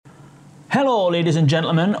Hello, ladies and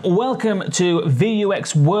gentlemen. Welcome to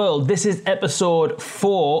VUX World. This is episode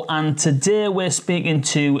 4, and today we're speaking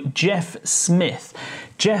to Jeff Smith.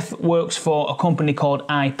 Jeff works for a company called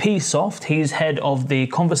IPsoft. He's head of the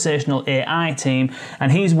conversational AI team,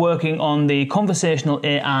 and he's working on the conversational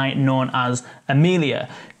AI known as Amelia.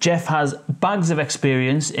 Jeff has bags of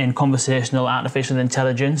experience in conversational artificial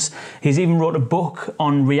intelligence. He's even wrote a book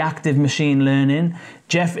on reactive machine learning.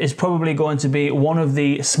 Jeff is probably going to be one of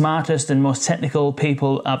the smartest and most technical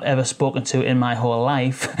people I've ever spoken to in my whole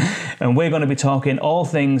life. And we're going to be talking all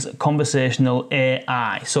things conversational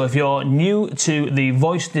AI. So if you're new to the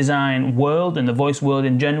voice design world and the voice world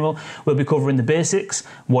in general, we'll be covering the basics,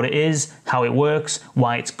 what it is, how it works,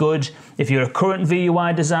 why it's good. If you're a current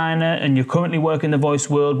VUI designer and you're currently working in the voice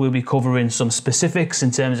world, we'll be covering some specifics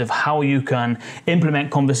in terms of how you can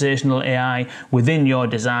implement conversational AI within your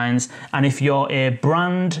designs. And if you're a brand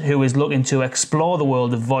who is looking to explore the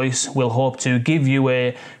world of voice, we'll hope to give you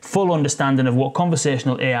a full understanding of what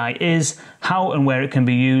conversational AI is, how and where it can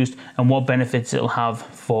be used, and what benefits it'll have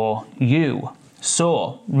for you.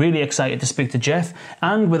 So, really excited to speak to Jeff.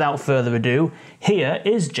 And without further ado, here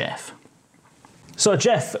is Jeff. So,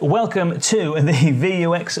 Jeff, welcome to the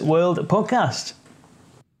VUX World podcast.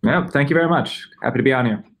 Yeah, thank you very much. Happy to be on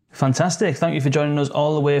here. Fantastic. Thank you for joining us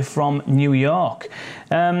all the way from New York.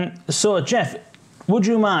 So, Jeff, would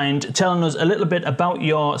you mind telling us a little bit about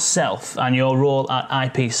yourself and your role at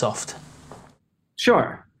IPsoft?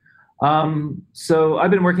 Sure. So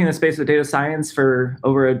I've been working in the space of data science for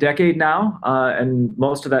over a decade now, and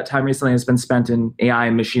most of that time recently has been spent in AI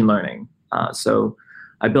and machine learning. So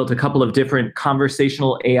I built a couple of different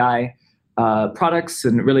conversational AI products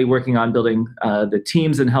and really working on building the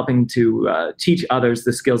teams and helping to teach others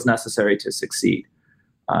the skills necessary to succeed.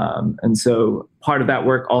 And so part of that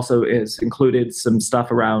work also is included some stuff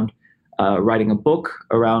around writing a book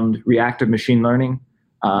around reactive machine learning,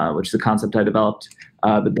 which is a concept I developed,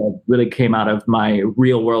 but that really came out of my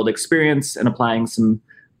real world experience and applying some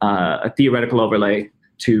a theoretical overlay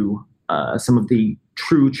to some of the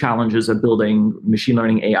true challenges of building machine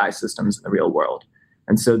learning AI systems in the real world.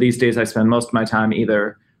 And so these days I spend most of my time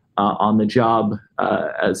either on the job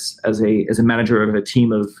as a manager of a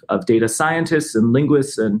team of data scientists and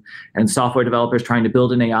linguists and software developers trying to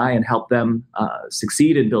build an AI and help them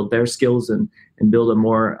succeed and build their skills and build a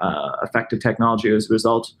more effective technology as a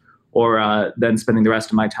result, or then spending the rest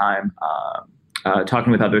of my time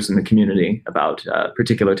talking with others in the community about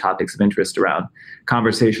particular topics of interest around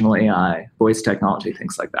conversational AI, voice technology,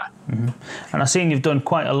 things like that. Mm-hmm. And I've seen you've done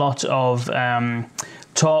quite a lot of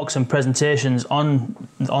talks and presentations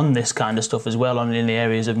on this kind of stuff as well, in the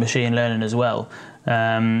areas of machine learning as well,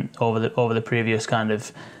 over the previous kind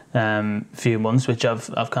of few months, which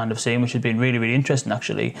I've kind of seen, which has been really, really interesting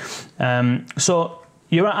actually. So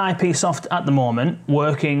you're at IPsoft at the moment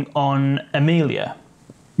working on Amelia.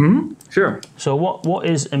 Mm-hmm. Sure. So what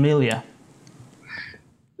is Amelia?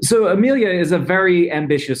 So Amelia is a very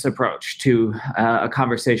ambitious approach to a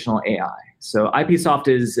conversational AI. So IPsoft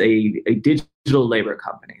is a digital labor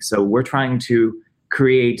company. So we're trying to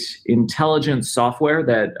create intelligent software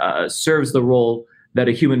that serves the role that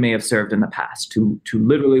a human may have served in the past, to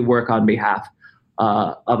literally work on behalf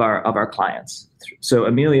of our clients. So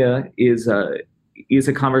Amelia is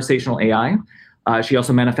a conversational AI. She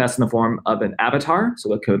also manifests in the form of an avatar,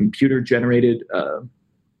 so a computer-generated,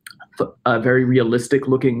 a very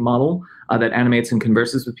realistic-looking model that animates and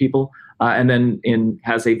converses with people, and then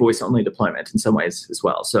has a voice-only deployment in some ways as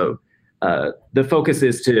well. So the focus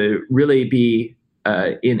is to really be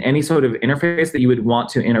in any sort of interface that you would want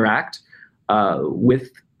to interact with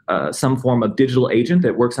some form of digital agent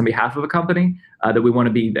that works on behalf of a company, that we want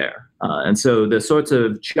to be there. And so the sorts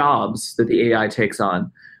of jobs that the AI takes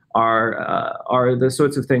on are the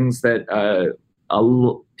sorts of things that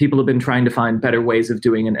people have been trying to find better ways of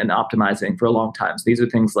doing and optimizing for a long time. So these are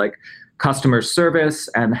things like customer service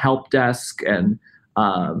and help desk and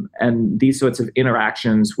these sorts of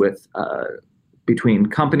interactions with between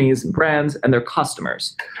companies and brands and their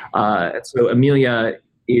customers. So Amelia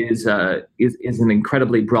is an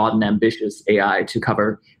incredibly broad and ambitious AI to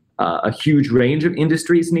cover a huge range of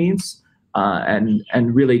industries' needs.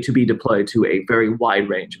 And really to be deployed to a very wide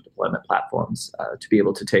range of deployment platforms to be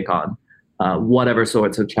able to take on whatever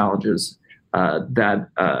sorts of challenges that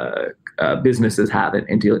businesses have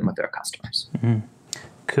in dealing with their customers. Mm-hmm.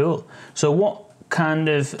 Cool. So what kind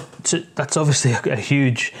of, that's obviously a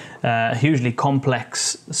huge, hugely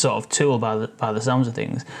complex sort of tool by the sounds of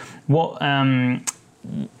things. What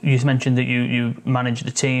you mentioned that you manage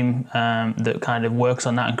the team that kind of works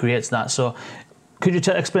on that and creates that. So Could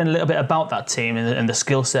you explain a little bit about that team and the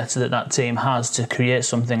skill sets that that team has to create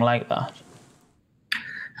something like that?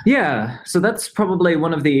 Yeah, so that's probably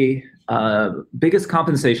one of the biggest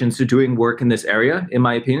compensations to doing work in this area, in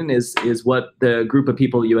my opinion, is what the group of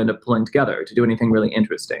people you end up pulling together to do anything really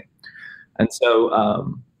interesting. And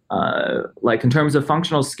so, like in terms of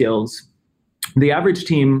functional skills, the average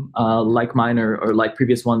team, like mine or like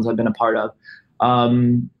previous ones I've been a part of,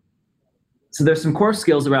 so there's some core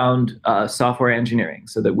skills around software engineering,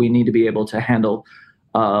 so that we need to be able to handle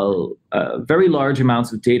very large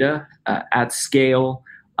amounts of data at scale,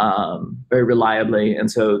 very reliably.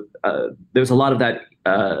 And so there's a lot of that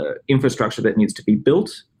infrastructure that needs to be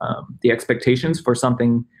built. The expectations for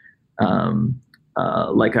something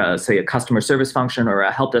like say a customer service function or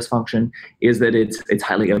a help desk function is that it's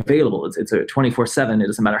highly available. It's a 24/7. It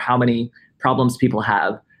doesn't matter how many problems people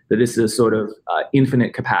have, that this is a sort of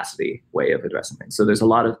infinite capacity way of addressing things. So there's a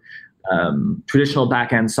lot of traditional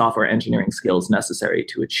back-end software engineering skills necessary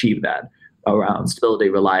to achieve that around stability,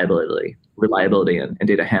 reliability and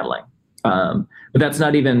data handling. But that's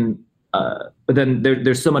not even, but then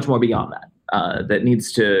there's so much more beyond that that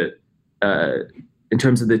needs to, in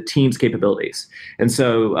terms of the team's capabilities. And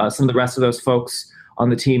so some of the rest of those folks on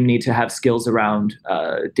the team need to have skills around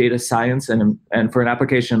data science. And for an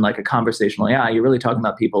application like a conversational AI, you're really talking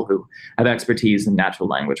about people who have expertise in natural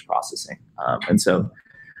language processing. And so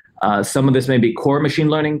some of this may be core machine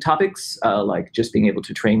learning topics, like just being able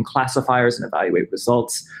to train classifiers and evaluate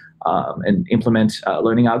results and implement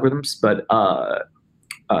learning algorithms. But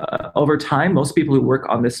over time, most people who work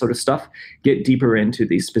on this sort of stuff get deeper into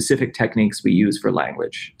the specific techniques we use for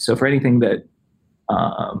language. So for anything that,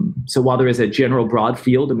 so while there is a general broad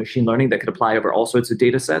field of machine learning that could apply over all sorts of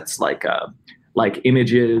data sets, like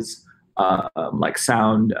images, like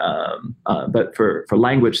sound, but for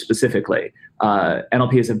language specifically,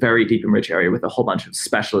 NLP is a very deep and rich area with a whole bunch of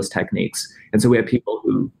specialist techniques. And so we have people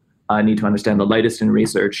who need to understand the latest in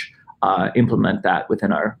research, implement that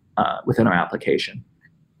within our application,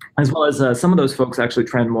 as well as some of those folks actually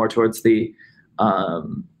trend more towards the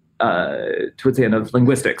end of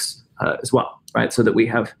linguistics as well, right? So that we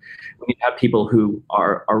have people who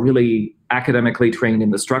are really academically trained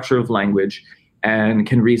in the structure of language and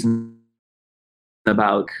can reason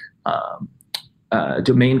about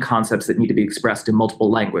domain concepts that need to be expressed in multiple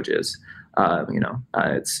languages.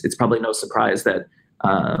 It's probably no surprise that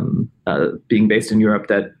being based in Europe,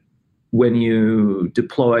 that when you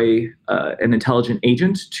deploy an intelligent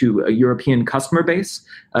agent to a European customer base,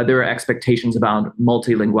 there are expectations about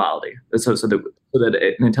multilinguality. So that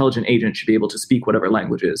an intelligent agent should be able to speak whatever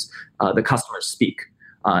languages the customers speak,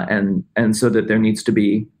 and so that there needs to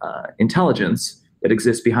be intelligence that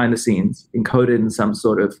exists behind the scenes, encoded in some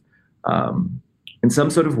sort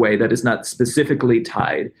of way that is not specifically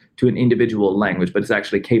tied to an individual language, but is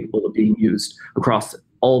actually capable of being used across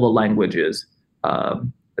all the languages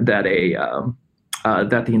that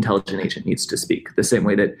the intelligent agent needs to speak. The same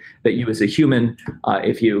way that you as a human,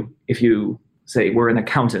 if you say we're an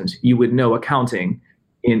accountant, you would know accounting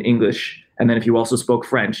in English, and then if you also spoke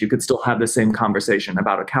French, you could still have the same conversation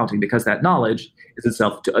about accounting, because that knowledge is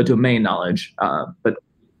itself a domain knowledge. But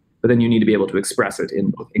then you need to be able to express it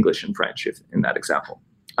in both English and French, if in that example.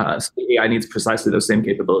 So the AI needs precisely those same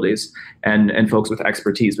capabilities, and folks with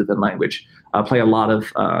expertise within language have a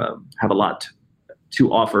lot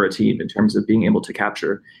to offer a team in terms of being able to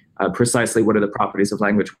capture precisely what are the properties of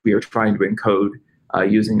language we are trying to encode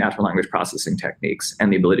using natural language processing techniques,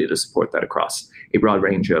 and the ability to support that across a broad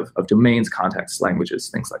range of domains, contexts, languages,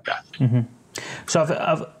 things like that. Mm-hmm.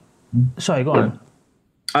 So sorry, go on.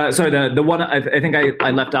 Sorry, the one I think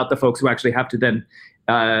I left out the folks who actually have to then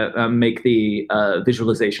make the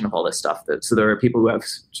visualization of all this stuff. So there are people who have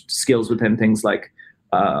skills within things like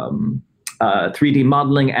 3D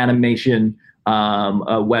modeling, animation,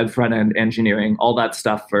 web front-end engineering, all that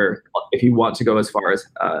stuff, for if you want to go as far as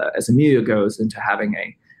Amelia goes into having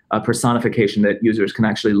a personification that users can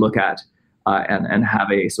actually look at and have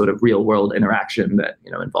a sort of real-world interaction that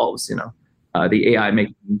involves the AI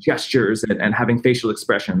making gestures and having facial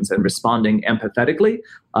expressions and responding empathetically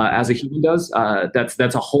as a human does.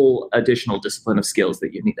 That's a whole additional discipline of skills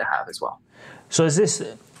that you need to have as well. So is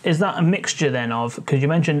that a mixture then of, because you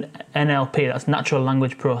mentioned NLP, that's natural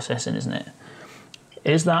language processing, isn't it?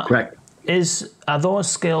 Is that correct? Are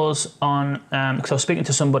those skills on? Because I was speaking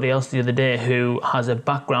to somebody else the other day who has a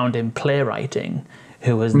background in playwriting,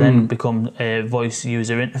 who has then become a voice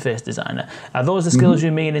user interface designer. Are those the skills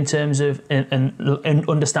you mean in terms of an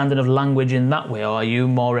understanding of language in that way, or are you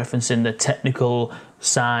more referencing the technical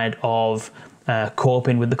side of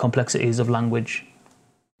coping with the complexities of language?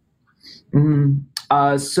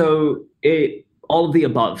 So all of the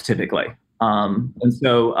above typically. And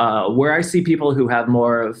so where I see people who have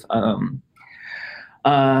more of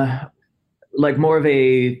like more of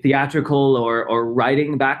a theatrical or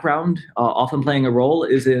writing background, often playing a role,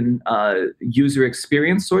 is in user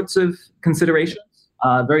experience sorts of considerations,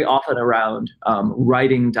 very often around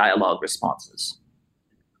writing dialogue responses.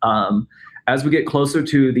 As we get closer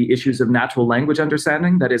to the issues of natural language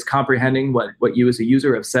understanding, that is comprehending what you as a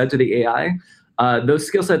user have said to the AI, those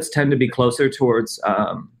skill sets tend to be closer towards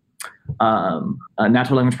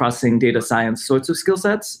natural language processing, data science sorts of skill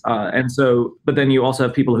sets. And so, but then you also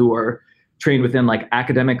have people who are trained within like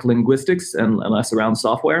academic linguistics and less around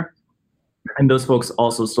software. And those folks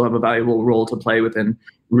also still have a valuable role to play within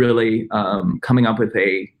really coming up with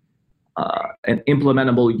an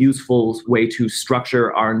implementable, useful way to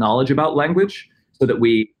structure our knowledge about language so that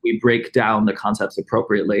we break down the concepts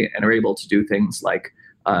appropriately and are able to do things like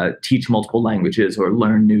teach multiple languages or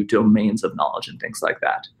learn new domains of knowledge and things like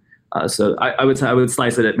that. So I would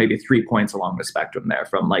slice it at maybe 3 points along the spectrum there,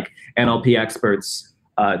 from like NLP experts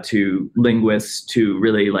to linguists to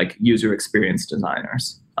really like user experience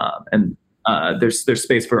designers. And there's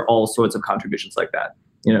space for all sorts of contributions like that.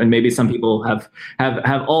 You know, and maybe some people have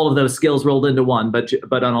all of those skills rolled into one,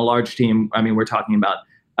 but on a large team, I mean, we're talking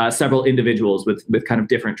about several individuals with kind of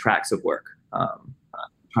different tracks of work,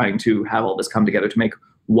 trying to have all this come together to make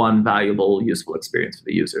one valuable, useful experience for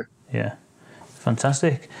the user. Yeah,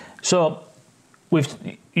 fantastic. So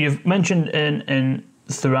you've mentioned in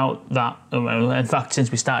throughout that, in fact,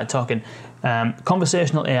 since we started talking,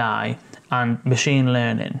 conversational AI and machine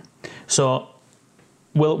learning. So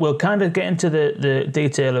we'll kind of get into the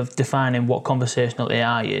detail of defining what conversational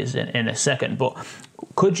AI is in a second, but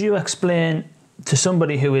could you explain to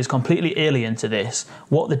somebody who is completely alien to this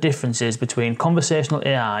what the difference is between conversational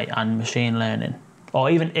AI and machine learning, or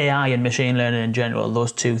even AI and machine learning in general?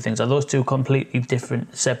 Those two things, are those two completely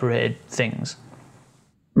different, separated things?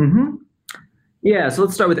 Mm-hmm. Yeah, so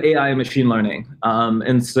let's start with AI and machine learning.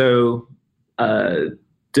 And so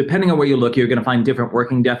depending on where you look, you're going to find different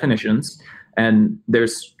working definitions. And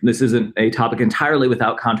this isn't a topic entirely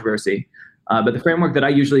without controversy. But the framework that I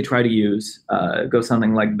usually try to use goes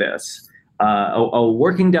something like this. A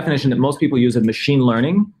working definition that most people use of machine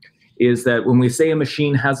learning is that when we say a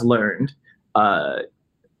machine has learned,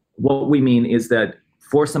 what we mean is that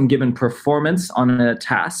for some given performance on a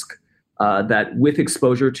task, that with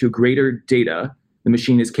exposure to greater data, the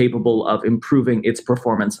machine is capable of improving its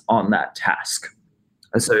performance on that task.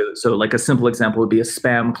 So like a simple example would be a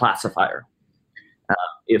spam classifier.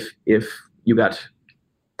 If you got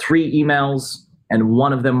 3 emails and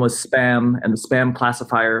one of them was spam and the spam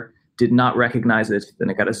classifier did not recognize it, then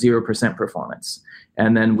it got a 0% performance.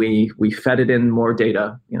 And then we fed it in more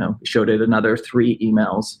data, showed it another 3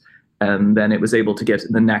 emails, and then it was able to get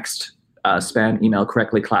the next spam email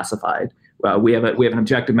correctly classified. We have an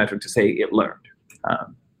objective metric to say it learned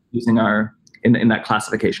using our in that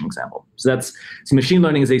classification example. So machine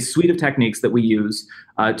learning is a suite of techniques that we use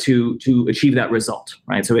to achieve that result,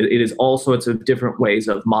 right? So it is all sorts of different ways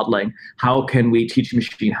of modeling. How can we teach a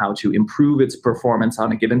machine how to improve its performance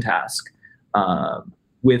on a given task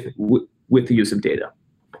with the use of data?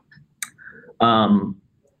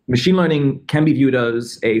 Machine learning can be viewed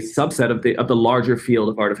as a subset of the larger field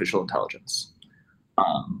of artificial intelligence.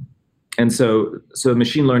 And so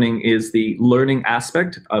machine learning is the learning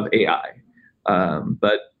aspect of AI.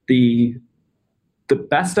 But the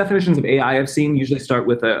best definitions of AI I've seen usually start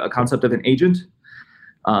with a concept of an agent.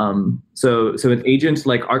 So an agent,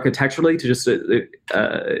 like architecturally, to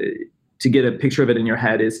get a picture of it in your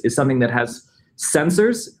head, is something that has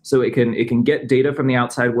sensors, so it can get data from the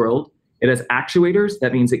outside world. It has actuators,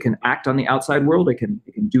 that means it can act on the outside world. It can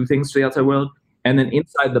do things to the outside world, and then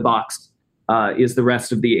inside the box is the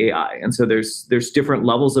rest of the AI. And so there's different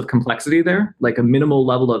levels of complexity there. Like a minimal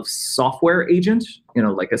level of software agent,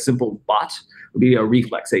 like a simple bot would be a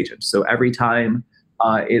reflex agent. So every time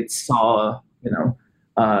it saw,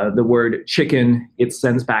 the word chicken, it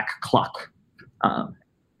sends back cluck.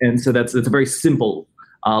 And so that's a very simple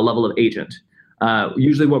level of agent.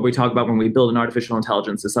 Usually what we talk about when we build an artificial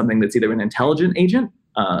intelligence is something that's either an intelligent agent,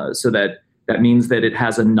 so that means that it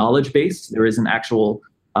has a knowledge base. There is an actual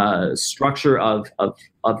structure of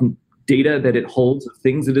data that it holds, of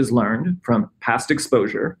things it has learned from past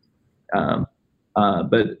exposure,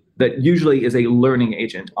 but that usually is a learning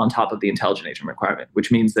agent on top of the intelligent agent requirement,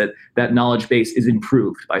 which means that knowledge base is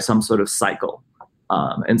improved by some sort of cycle.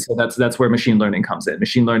 And so that's where machine learning comes in.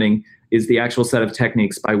 Machine learning is the actual set of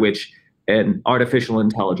techniques by which an artificial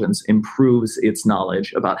intelligence improves its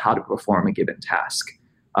knowledge about how to perform a given task.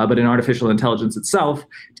 but in artificial intelligence itself,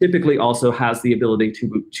 typically also has the ability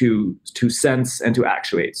to sense and to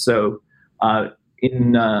actuate. So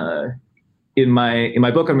in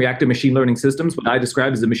my book on reactive machine learning systems, what I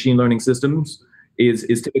describe as the machine learning systems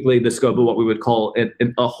is typically the scope of what we would call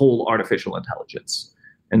a whole artificial intelligence.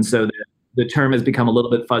 And so the term has become a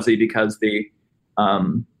little bit fuzzy because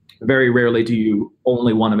very rarely do you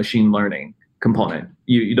only want a machine learning component.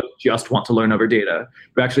 You don't just want to learn over data.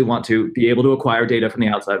 You actually want to be able to acquire data from the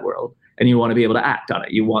outside world, and you want to be able to act on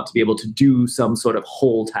it. You want to be able to do some sort of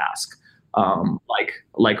whole task,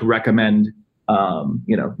 like recommend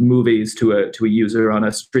movies to a user on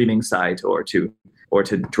a streaming site, or to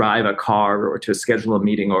drive a car, or to schedule a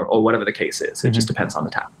meeting, or whatever the case is. It just depends on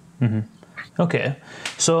the task. Okay,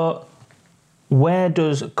 so where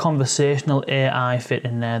does conversational AI fit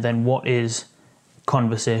in there then? What is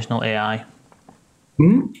conversational AI?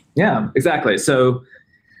 Yeah, exactly. So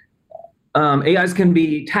AIs can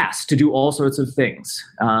be tasked to do all sorts of things.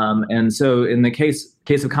 And so in the case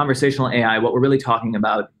of conversational AI, what we're really talking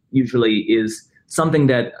about usually is something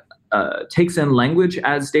that takes in language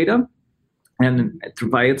as data and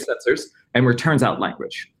via its sensors and returns out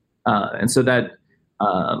language. And so that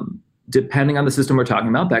depending on the system we're talking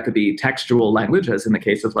about, that could be textual language, as in the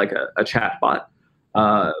case of like a chat bot,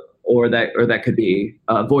 or that could be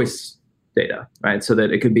voice data, right? So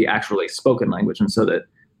that it could be actually spoken language, and so that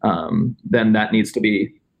then that needs to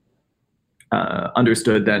be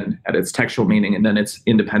understood then at its textual meaning, and then it's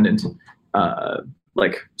independent.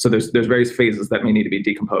 So there's various phases that may need to be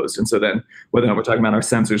decomposed, and so then whether or not we're talking about our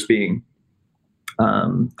sensors being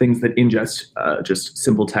things that ingest just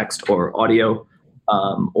simple text or audio,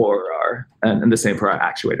 and the same for our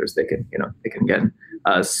actuators. They can again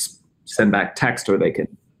send back text, or they can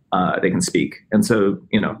speak. And so,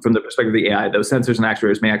 from the perspective of the AI, those sensors and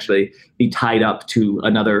actuators may actually be tied up to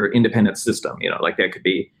another independent system. Like that could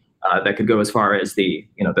be that could go as far as the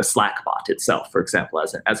Slack bot itself, for example,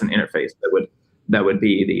 as an interface that would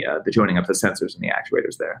be the joining up the sensors and the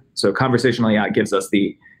actuators there. So conversational AI gives us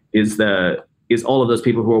is all of those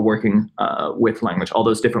people who are working with language, all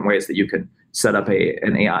those different ways that you can set up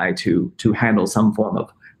an AI to handle some form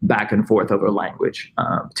of back and forth over language,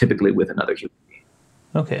 typically with another human being.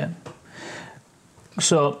 Okay.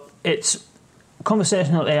 So it's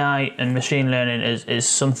conversational AI and machine learning is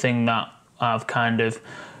something that I've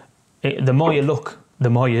the more you look, the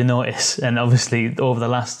more you notice. And obviously over the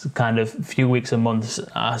last kind of few weeks and months,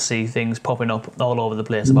 I see things popping up all over the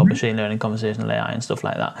place about machine learning, conversational AI and stuff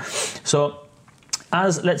like that. So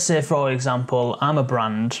as, let's say, for example, I'm a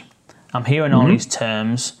brand, I'm hearing all these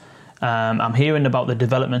terms, I'm hearing about the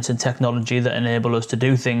developments in technology that enable us to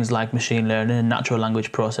do things like machine learning and natural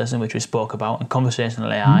language processing, which we spoke about, and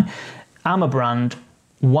conversational AI. I'm a brand.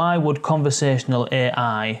 Why would conversational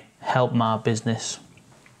AI help my business?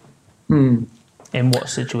 In what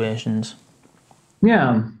situations?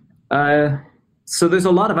 Yeah. So there's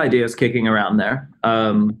a lot of ideas kicking around there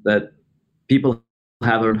that people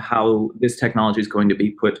have on how this technology is going to be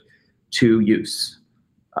put to use.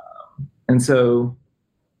 And so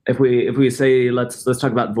if we say, let's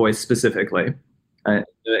talk about voice specifically,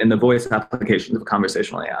 in the voice applications of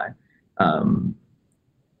conversational AI,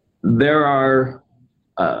 there are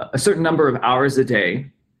a certain number of hours a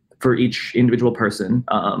day for each individual person,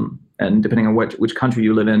 and depending on which country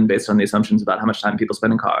you live in, based on the assumptions about how much time people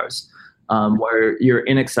spend in cars, where you're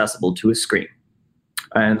inaccessible to a screen.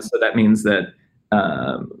 And so that means that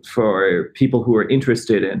for people who are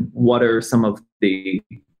interested in what are some of the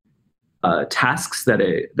tasks that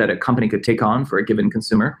a company could take on for a given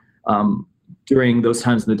consumer during those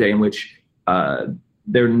times in the day in which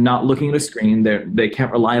they're not looking at a screen, they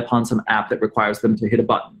can't rely upon some app that requires them to hit a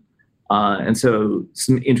button. And so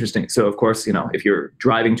some interesting. So of course, if you're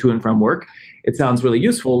driving to and from work, it sounds really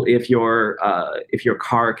useful if your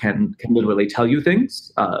car can literally tell you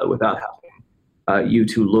things without having you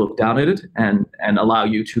to look down at it and allow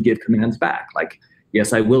you to give commands back, like,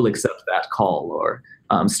 yes, I will accept that call, or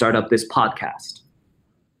start up this podcast.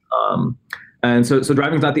 And so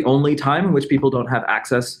driving is not the only time in which people don't have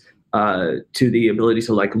access to the ability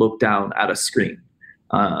to look down at a screen.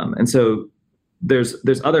 And so there's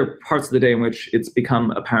other parts of the day in which it's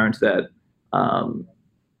become apparent that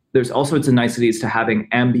there's all sorts of niceties to having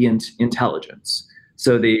ambient intelligence.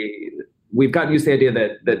 So we've gotten used to the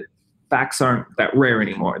idea that facts aren't that rare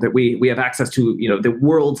anymore, that we have access to the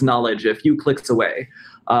world's knowledge a few clicks away,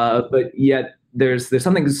 but yet there's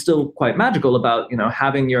something that's still quite magical about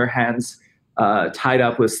having your hands tied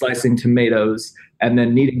up with slicing tomatoes and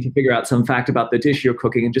then needing to figure out some fact about the dish you're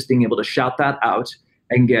cooking and just being able to shout that out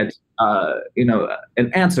and get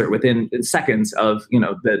an answer within seconds of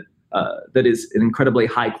that is an incredibly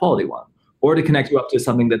high quality one, or to connect you up to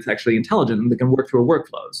something that's actually intelligent and that can work through a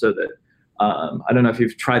workflow. So that I don't know if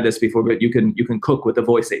you've tried this before, but you can cook with a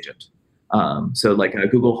voice agent. So like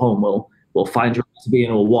Google Home will find your recipe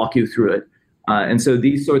and will walk you through it. And so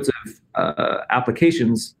these sorts of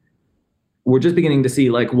applications, we're just beginning to see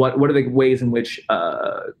like what are the ways in which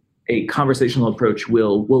a conversational approach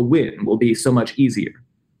will be so much easier.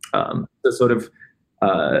 The sort of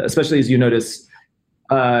especially as you notice,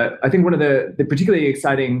 I think one of the particularly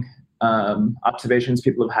exciting observations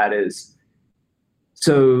people have had is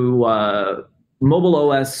mobile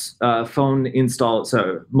OS phone install,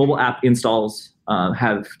 so mobile app installs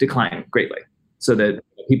have declined greatly, so that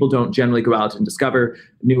people don't generally go out and discover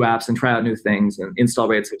new apps and try out new things, and install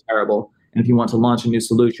rates are terrible. And if you want to launch a new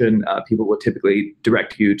solution, people will typically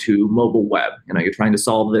direct you to mobile web. You're trying to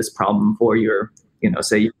solve this problem for your,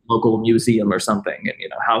 say your local museum or something,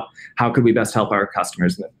 and how could we best help our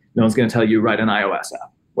customers? And no one's going to tell you write an iOS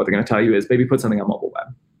app. What they're going to tell you is maybe put something on mobile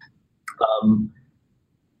web.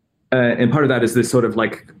 And part of that is this sort of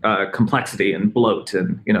like complexity and bloat,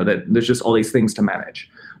 and that there's just all these things to manage.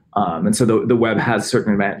 And so the web has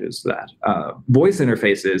certain advantages to that. Voice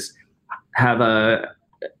interfaces have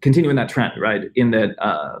continuing that trend, right? In that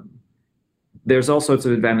there's all sorts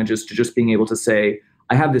of advantages to just being able to say,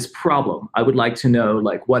 I have this problem. I would like to know,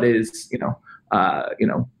 like, what is,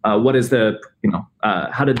 what is the,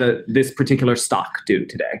 how did this particular stock do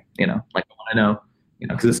today? Like, I want to know,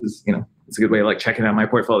 because this is, it's a good way of like checking out my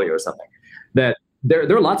portfolio or something. That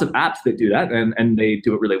there are lots of apps that do that, and they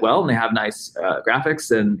do it really well, and they have nice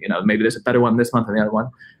graphics, and maybe there's a better one this month than the other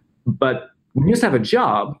one. But when you just have a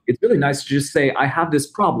job, it's really nice to just say, I have this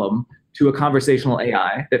problem, to a conversational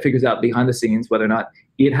AI that figures out behind the scenes whether or not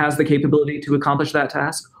it has the capability to accomplish that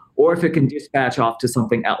task, or if it can dispatch off to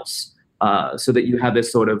something else, so that you have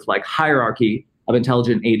this sort of like hierarchy of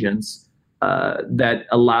intelligent agents that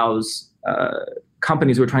allows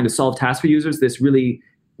companies who are trying to solve tasks for users this really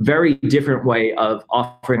very different way of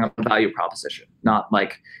offering up a value proposition. Not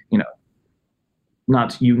like,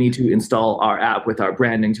 not you need to install our app with our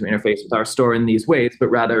branding to interface with our store in these ways, but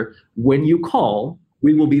rather when you call,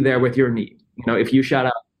 we will be there with your need. If you shout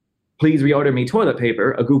out, please reorder me toilet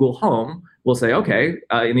paper, a Google Home will say, okay,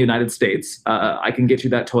 in the United States, I can get you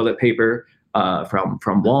that toilet paper from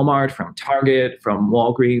Walmart, from Target, from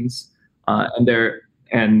Walgreens,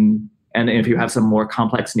 and if you have some more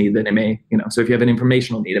complex need, then it may, so if you have an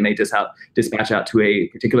informational need, it may dispatch out to a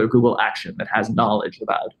particular Google action that has knowledge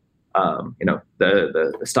about,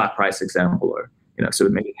 the stock price example, or, so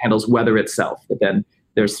maybe it handles weather itself, but then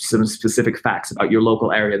there's some specific facts about your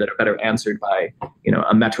local area that are better answered by,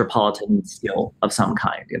 a metropolitan skill of some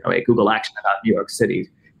kind, a Google action about New York City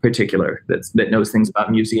particular that knows things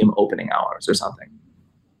about museum opening hours or something.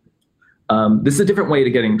 This is a different way to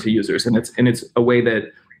getting to users, and it's a way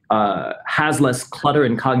that has less clutter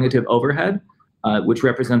and cognitive overhead, which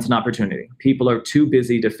represents an opportunity. People are too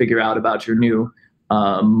busy to figure out about your new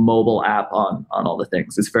mobile app on all the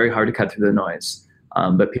things. It's very hard to cut through the noise.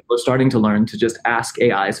 But people are starting to learn to just ask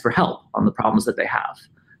AIs for help on the problems that they have.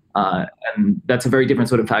 And that's a very different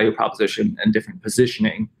sort of value proposition and different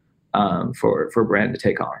positioning for a brand to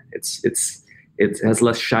take on. It has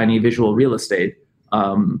less shiny visual real estate,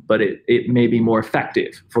 but it may be more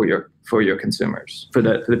effective for your consumers, for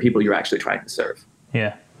the people you're actually trying to serve.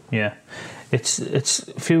 Yeah. It's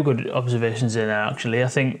a few good observations in there, actually. I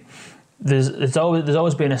think there's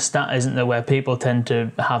always been a stat, isn't there, where people tend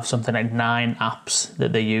to have something like 9 apps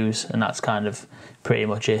that they use, and that's kind of pretty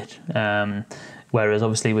much it. Whereas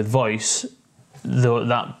obviously with voice, though,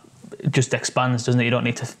 that just expands, doesn't it? You don't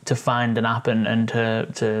need to find an app and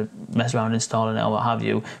to mess around installing it or what have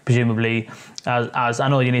you. Presumably, as I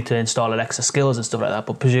know you need to install Alexa skills and stuff like that,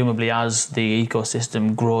 but presumably as the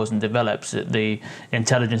ecosystem grows and develops, the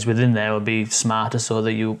intelligence within there will be smarter, so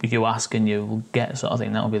that you ask and you will get sort of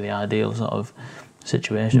thing. That would be the ideal sort of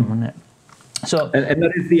situation, wouldn't it? So, and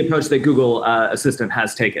that is the approach that Google Assistant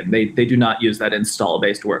has taken. They do not use that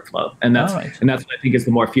install-based workflow, and that's what I think is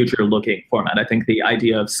the more future-looking format. I think the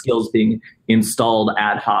idea of skills being installed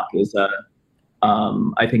ad hoc is,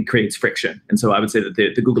 I think, creates friction. And so I would say that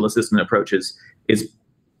the Google Assistant approach is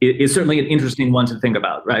certainly an interesting one to think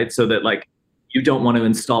about, right? So that like you don't want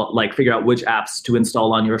to figure out which apps to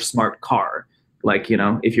install on your smart car. Like,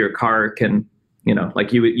 if your car can,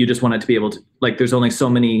 like you just want it to be able to, like, there's only so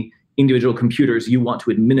many individual computers you want to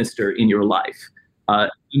administer in your life.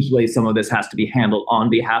 Usually some of this has to be handled on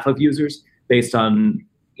behalf of users based on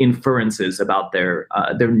inferences about their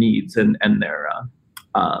needs and their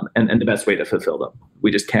and the best way to fulfill them.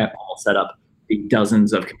 We just can't all set up the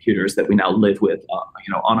dozens of computers that we now live with,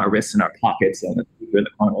 on our wrists, in our pockets, and in the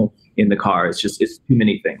corner in the car. It's too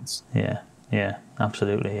many things. Yeah,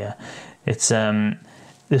 absolutely. Yeah, it's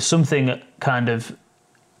there's something kind of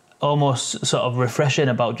almost sort of refreshing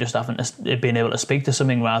about just being able to speak to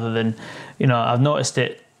something rather than, I've noticed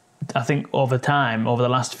it, I think over the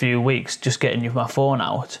last few weeks, just getting my phone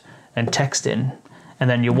out and texting, and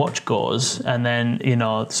then your watch goes, and then,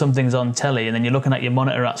 something's on telly, and then you're looking at your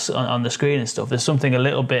monitor on the screen and stuff. There's something a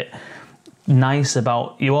little bit nice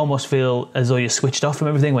about, you almost feel as though you're switched off from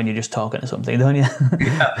everything when you're just talking to something, don't you?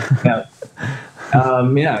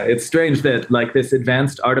 It's strange that like this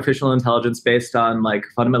advanced artificial intelligence based on like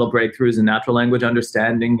fundamental breakthroughs in natural language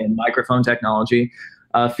understanding and microphone technology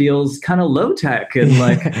feels kind of low tech and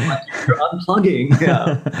like you're unplugging.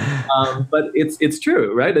 But it's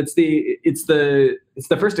true, right? It's the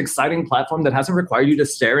first exciting platform that hasn't required you to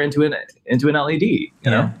stare into an LED. You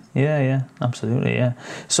know? Yeah, absolutely. Yeah.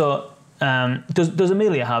 So does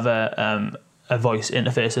Amelia have a voice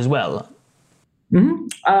interface as well?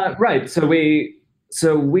 Mm-hmm. Right. So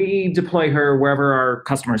we deploy her wherever our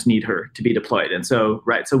customers need her to be deployed, and so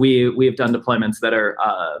we have done deployments that are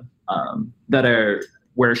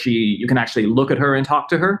where you can actually look at her and talk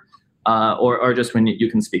to her, or just when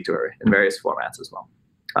you can speak to her in various formats as well.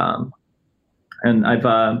 And I've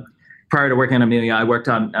prior to working on Amelia, I worked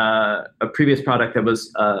on a previous product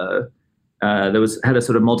that had a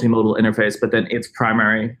sort of multimodal interface, but then its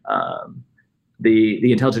primary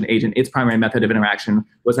the intelligent agent, its primary method of interaction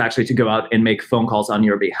was actually to go out and make phone calls on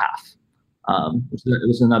your behalf,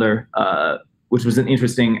 which was an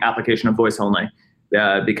interesting application of voice only,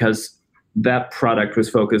 because that product was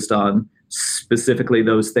focused on specifically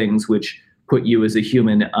those things which put you as a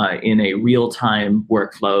human in a real-time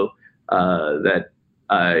workflow that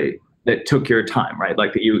took your time, right?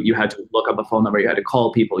 Like that you had to look up a phone number, you had to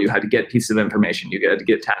call people, you had to get pieces of information, you had to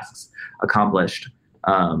get tasks accomplished.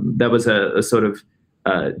 That was a sort of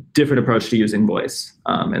different approach to using voice.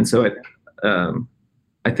 And so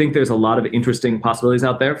I think there's a lot of interesting possibilities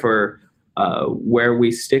out there for where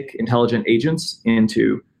we stick intelligent agents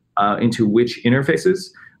into which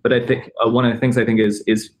interfaces. But I think one of the things I think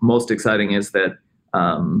is most exciting is that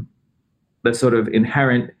the sort of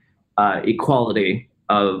inherent equality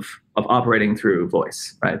of operating through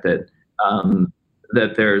voice, right? That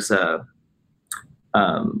there's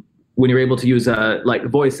when you're able to use like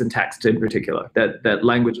voice and text in particular, that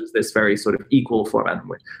language is this very sort of equal format in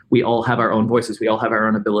which we all have our own voices, we all have our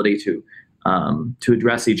own ability to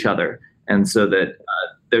address each other, and so that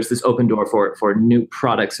there's this open door for new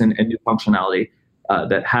products and new functionality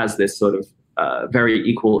that has this sort of very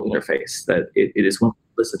equal interface, that it is willing to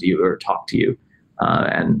listen to you or talk to you,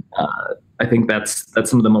 and I think that's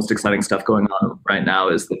some of the most exciting stuff going on right now,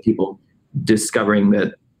 is that people discovering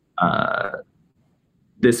that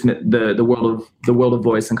the world of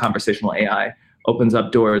voice and conversational AI opens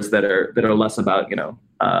up doors that are less about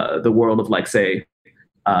the world of, like, say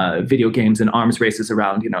video games and arms races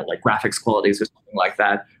around like graphics qualities or something like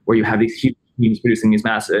that, where you have these huge teams producing these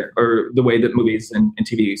massive, or the way that movies and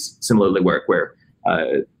TVs similarly work, where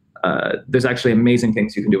there's actually amazing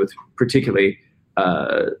things you can do with particularly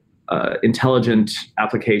intelligent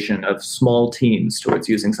application of small teams towards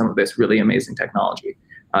using some of this really amazing technology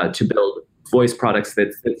to build voice products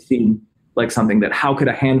that seem like something that, how could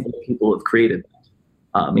a handful of people have created that?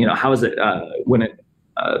 How is it when it?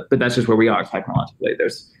 But that's just where we are technologically.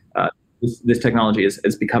 There's this technology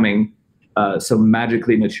is becoming so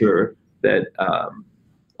magically mature that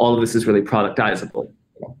all of this is really productizable.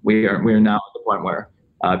 We are now at the point where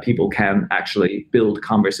people can actually build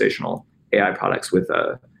conversational AI products with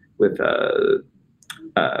the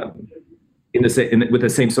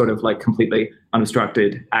same sort of like completely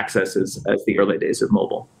unobstructed access as the early days of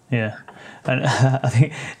mobile. Yeah, and I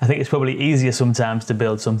think it's probably easier sometimes to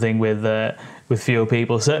build something with fewer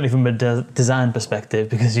people, certainly from a design perspective,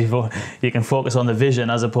 because you can focus on the vision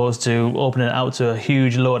as opposed to opening it out to a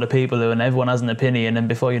huge load of people and everyone has an opinion, and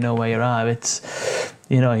before you know where you are, it's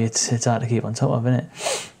hard to keep on top of, isn't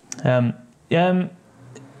it?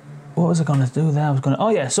 What was I going to do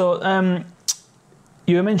there? So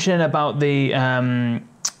you were mentioning about the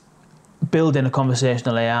building a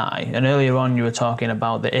conversational AI, and earlier on you were talking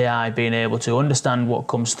about the AI being able to understand what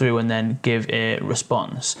comes through and then give a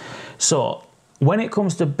response. So when it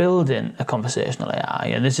comes to building a conversational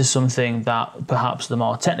AI, and this is something that perhaps the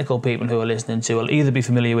more technical people who are listening to will either be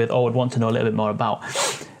familiar with or would want to know a little bit more about,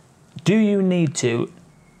 do you need to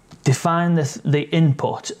define the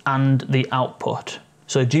input and the output?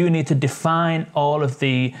 So do you need to define all of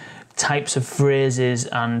the types of phrases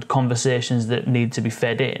and conversations that need to be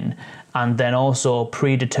fed in, and then also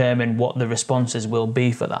predetermine what the responses will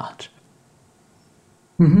be for that.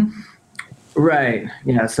 Right.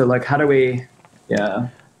 Yeah. So like, how do we? Yeah.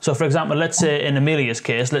 So, for example, let's say in Amelia's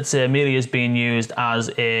case, let's say Amelia's being used as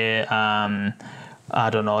a, I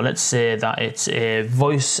don't know, let's say that it's a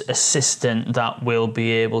voice assistant that will be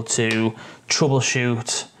able to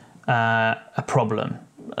troubleshoot a problem.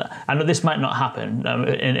 I know this might not happen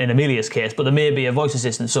in Amelia's case, but there may be a voice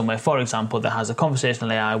assistant somewhere, for example, that has a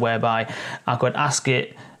conversational AI whereby I could ask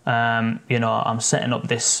it, I'm setting up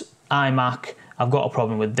this iMac, I've got a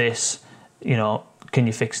problem with this, can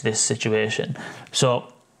you fix this situation? So,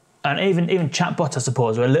 and even chatbots, I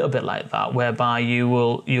suppose, are a little bit like that, whereby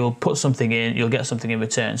you'll put something in, you'll get something in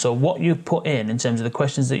return. So what you put in terms of the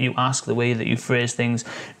questions that you ask, the way that you phrase things,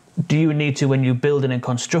 do you need to, when you're building and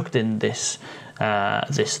constructing this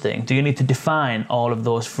thing, do you need to define all of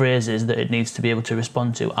those phrases that it needs to be able to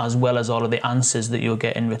respond to, as well as all of the answers that you'll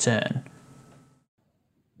get in return?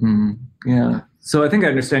 Yeah. So I think I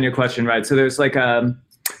understand your question, right? So there's like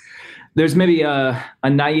there's maybe a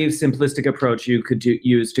naive, simplistic approach you could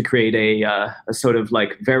use to create a sort of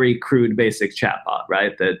like very crude, basic chatbot,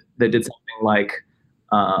 right? That did something like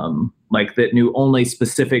that knew only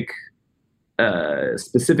specific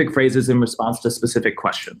phrases in response to specific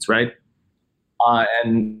questions, right?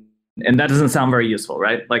 And that doesn't sound very useful,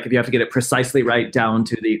 right? Like if you have to get it precisely right down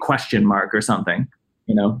to the question mark or something,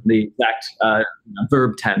 the exact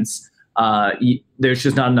verb tense. There's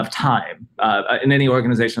just not enough time in any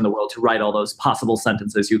organization in the world to write all those possible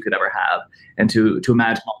sentences you could ever have, and to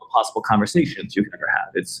imagine all the possible conversations you could ever have.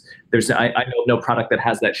 I know no product that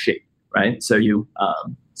has that shape, right? So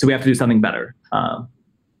so we have to do something better.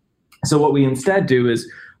 So what we instead do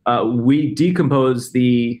is we decompose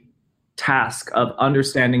the task of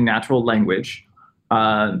understanding natural language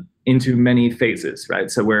into many phases,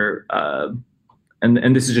 right? So we're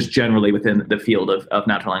and this is just generally within the field of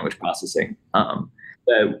natural language processing,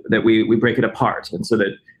 that we break it apart, and so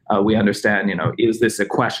that we understand, is this a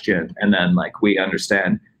question, and then like we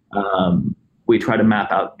understand, we try to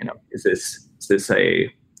map out, is this a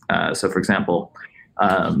so for example,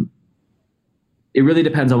 it really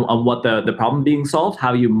depends on what the problem being solved,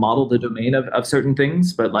 how you model the domain of certain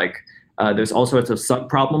things, but like there's all sorts of sub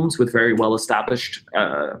problems with very well established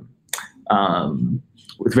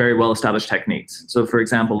techniques. So for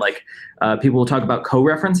example, like people will talk about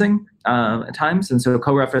co-referencing at times. And so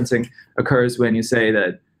co-referencing occurs when you say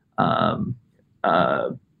that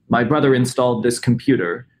my brother installed this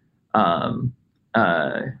computer. My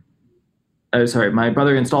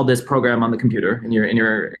brother installed this program on the computer in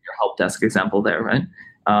your help desk example there, right?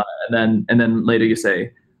 And then later you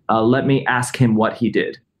say, let me ask him what he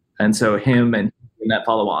did. And so him and that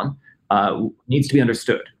follow on needs to be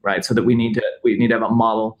understood, right? So that we need to have a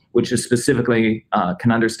model which is specifically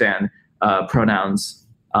can understand pronouns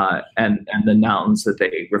and the nouns that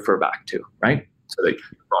they refer back to, right? So that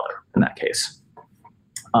brother in that case.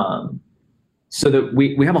 So that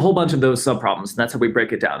we have a whole bunch of those subproblems, and that's how we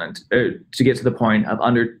break it down and to get to the point of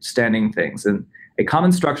understanding things. And a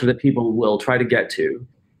common structure that people will try to get to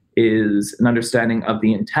is an understanding of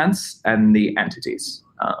the intents and the entities.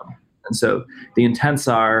 And so the intents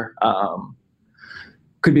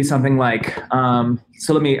could be something like,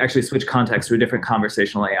 so let me actually switch context to a different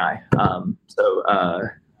conversational AI.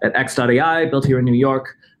 At X.AI, built here in New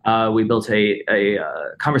York, we built a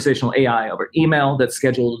conversational AI over email that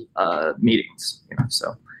scheduled meetings.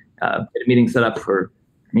 So a meeting set up for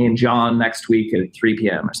me and John next week at 3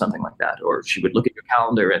 p.m. or something like that. Or she would look at your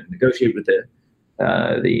calendar and negotiate with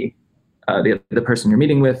the person you're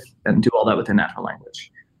meeting with, and do all that within natural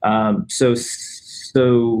language. So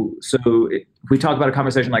if we talk about a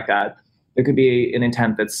conversation like that, there could be an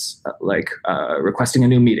intent that's requesting a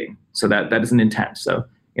new meeting. So that is an intent. So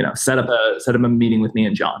set up a meeting with me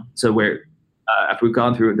and John. So after we've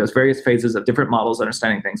gone through those various phases of different models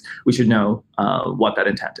understanding things, we should know what that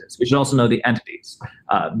intent is. We should also know the entities.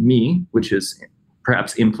 Me, which is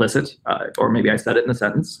perhaps implicit, or maybe I said it in a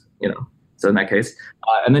sentence. So in that case,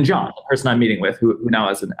 and then John, the person I'm meeting with, who now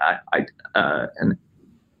has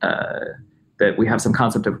that we have some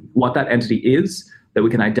concept of what that entity is, that we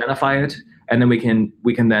can identify it, and then we can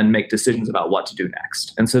then make decisions about what to do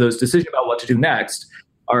next. And so those decisions about what to do next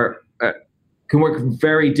can work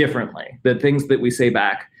very differently. The things that we say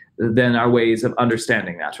back than our ways of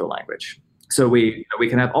understanding natural language. So we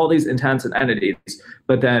can have all these intents and entities,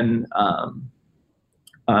 but then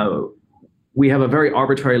we have a very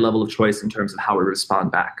arbitrary level of choice in terms of how we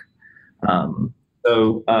respond back.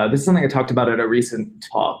 So this is something I talked about at a recent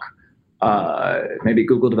talk maybe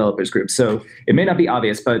Google Developers Group. So it may not be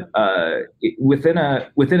obvious, but within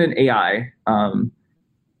an AI,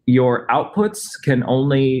 your outputs can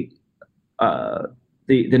only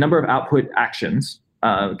the number of output actions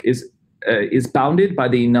is bounded by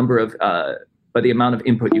the number of by the amount of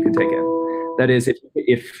input you can take in. That is,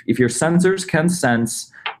 if your sensors can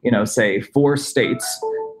sense, say 4 states,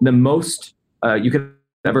 the most you could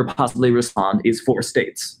ever possibly respond is 4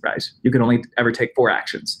 states, right? You can only ever take 4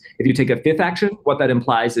 actions. If you take a 5th action, what that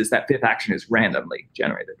implies is that 5th action is randomly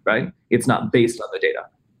generated, right? It's not based on the data.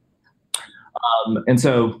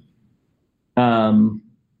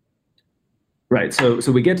 Right. So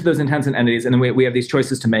we get to those intents and entities, and then we have these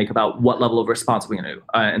choices to make about what level of response we're going to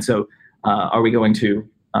do. Are we going to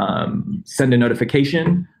send a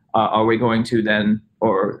notification? Are we going to then,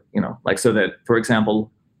 so that, for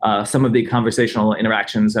example, some of the conversational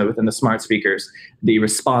interactions within the smart speakers, the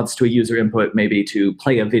response to a user input may be to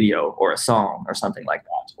play a video or a song or something like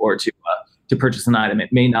that, or to purchase an item.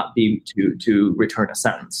 It may not be to return a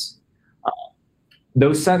sentence.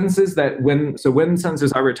 Those sentences when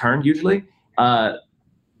sentences are returned, usually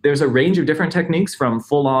there's a range of different techniques from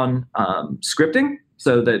full-on scripting,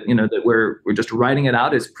 so that that we're just writing it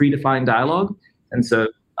out as predefined dialogue, and so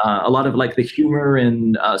a lot of like the humor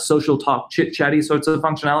and social talk, chit-chatty sorts of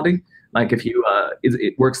functionality. Like if you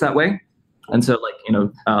it works that way, and so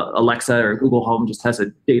Alexa or Google Home just has a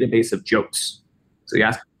database of jokes. So you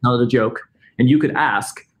ask, tell it a joke, and you could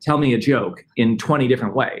ask, tell me a joke in 20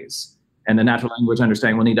 different ways. And the natural language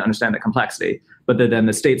understanding will need to understand the complexity. But then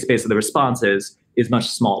the state space of the response is much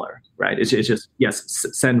smaller, right? It's just, yes,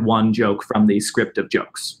 send one joke from the script of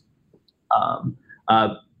jokes.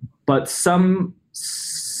 But some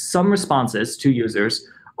responses to users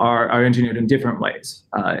are engineered in different ways.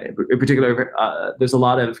 In particular, there's a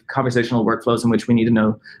lot of conversational workflows in which we need to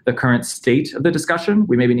know the current state of the discussion.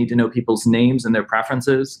 We maybe need to know people's names and their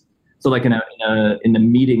preferences. So like in the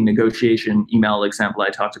meeting negotiation email example I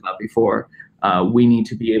talked about before, we need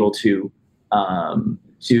to be able to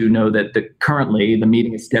know that currently the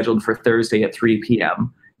meeting is scheduled for Thursday at 3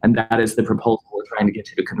 p.m. and that is the proposal we're trying to get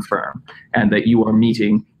you to confirm, and that you are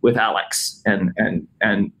meeting with Alex, and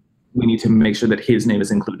we need to make sure that his name is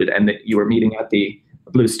included, and that you are meeting at the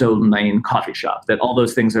Bluestone Lane coffee shop. That all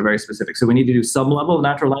those things are very specific. So we need to do some level of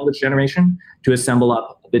natural language generation to assemble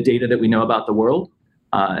up the data that we know about the world.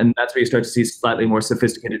 And that's where you start to see slightly more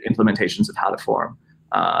sophisticated implementations of how to form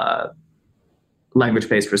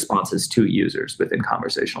language-based responses to users within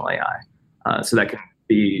conversational AI. So that can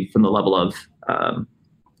be from the level of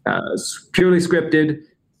purely scripted,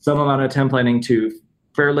 some amount of templating, to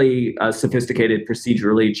fairly sophisticated,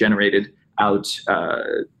 procedurally generated out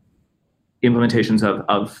implementations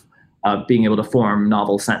of being able to form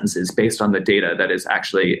novel sentences based on the data that is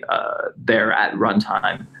actually there at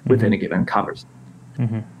runtime within a given conversation.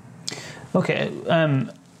 Mm-hmm. Okay,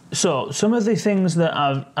 so some of the things that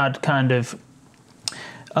I'd kind of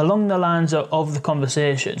along the lines of the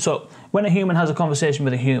conversation. So when a human has a conversation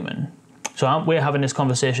with a human, so we're having this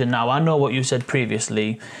conversation now, I know what you said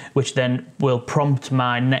previously, which then will prompt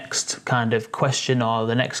my next kind of question or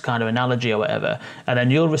the next kind of analogy or whatever, and then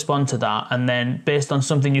you'll respond to that, and then based on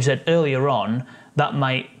something you said earlier on, that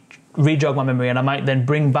might re-jog my memory, and I might then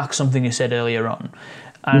bring back something you said earlier on.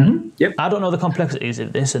 And Yep. I don't know the complexities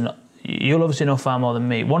of this, and you'll obviously know far more than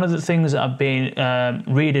me. One of the things that I've been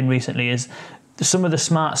reading recently is some of the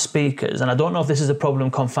smart speakers, and I don't know if this is a problem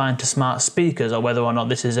confined to smart speakers or whether or not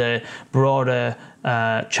this is a broader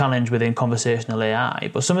challenge within conversational AI,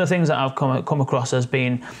 but some of the things that I've come across has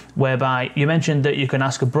been whereby you mentioned that you can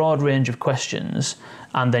ask a broad range of questions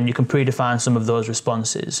and then you can predefine some of those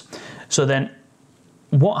responses. So then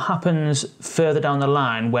what happens further down the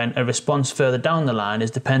line when a response further down the line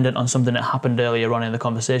is dependent on something that happened earlier on in the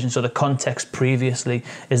conversation? So the context previously,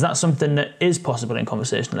 is that something that is possible in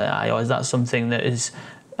conversational AI, or is that something that is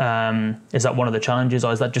that one of the challenges,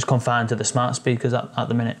 or is that just confined to the smart speakers at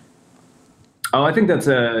the minute? Oh, I think it's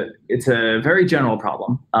a very general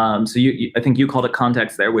problem. So I think you called it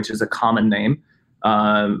context there, which is a common name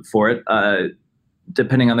for it.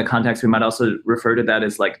 Depending on the context, we might also refer to that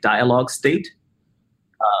as like dialogue state.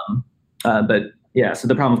 But yeah, so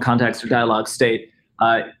the problem of context or dialogue state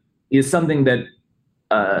is something that,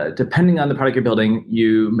 depending on the product you're building,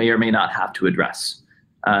 you may or may not have to address.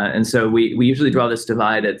 And so we usually draw this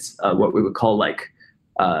divide. It's what we would call like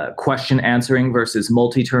question answering versus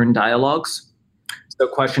multi-turn dialogues. So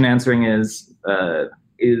question answering is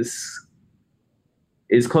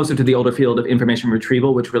closer to the older field of information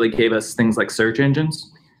retrieval, which really gave us things like search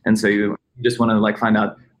engines. And so you just want to like find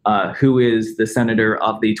out who is the senator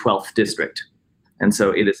of the 12th district. And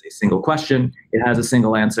so it is a single question. It has a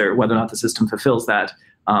single answer. Whether or not the system fulfills that,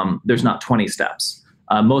 there's not 20 steps.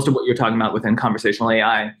 Most of what you're talking about within conversational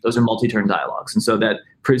AI, those are multi-turn dialogues. And so that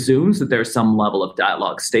presumes that there's some level of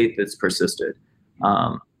dialogue state that's persisted.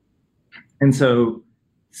 And so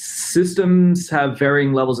systems have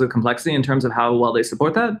varying levels of complexity in terms of how well they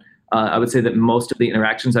support that. I would say that most of the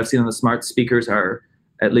interactions I've seen on the smart speakers are,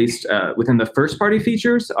 at least within the first party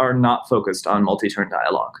features, are not focused on multi-turn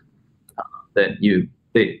dialogue.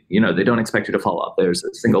 They don't expect you to follow up. There's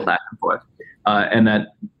a single back and forth. And that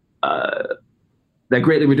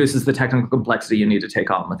greatly reduces the technical complexity you need to take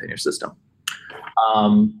on within your system.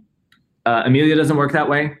 Amelia doesn't work that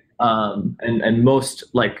way. And most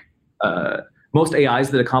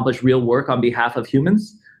AIs that accomplish real work on behalf of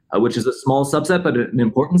humans, which is a small subset, but an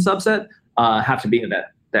important subset, have to be in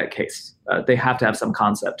that case. They have to have some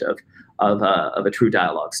concept of a true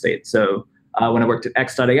dialogue state. So when I worked at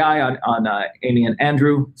X.AI on Amy and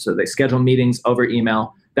Andrew, so they schedule meetings over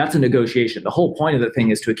email. That's a negotiation. The whole point of the thing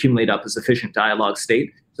is to accumulate up a sufficient dialogue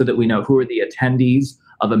state so that we know who are the attendees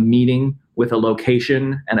of a meeting with a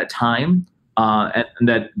location and a time, and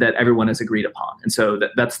that everyone has agreed upon. And so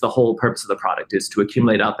that's the whole purpose of the product, is to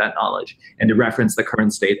accumulate out that knowledge and to reference the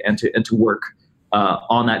current state and to work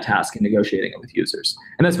on that task and negotiating it with users.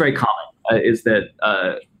 And that's very common, is that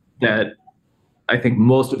I think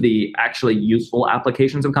most of the actually useful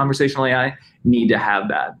applications of conversational AI need to have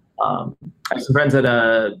that. I have some friends at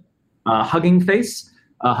Hugging Face.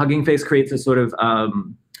 Hugging Face creates a sort of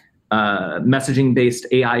messaging-based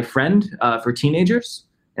AI friend for teenagers.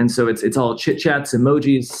 And so it's all chit-chats,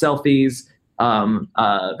 emojis, selfies,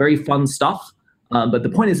 very fun stuff. But the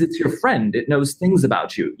point is, it's your friend. It knows things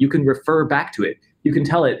about you. You can refer back to it. You can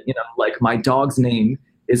tell it, like, my dog's name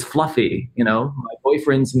is Fluffy. My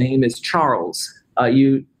boyfriend's name is Charles.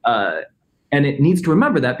 And it needs to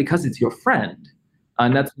remember that because it's your friend.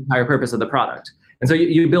 And that's the entire purpose of the product. And so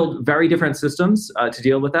you build very different systems to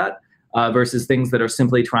deal with that versus things that are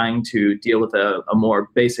simply trying to deal with a more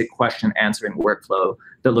basic question answering workflow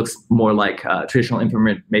that looks more like traditional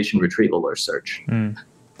information retrieval or search.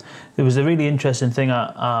 There was a really interesting thing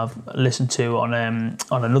I've listened to on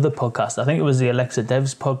another podcast. I think it was the Alexa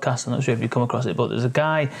Devs podcast. I'm not sure if you come across it, but there's a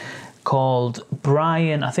guy called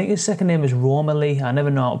Brian. I think his second name is Romiley. I never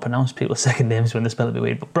know how to pronounce people's second names when they spell it a bit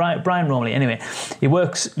weird. But Brian Romiley. Anyway, he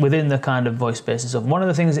works within the kind of voice space and stuff. One of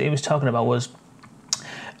the things that he was talking about was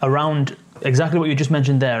around exactly what you just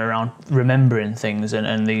mentioned there, around remembering things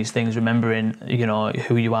and these things, remembering,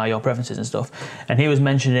 who you are, your preferences and stuff. And he was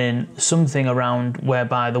mentioning something around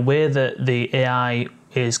whereby the way that the AI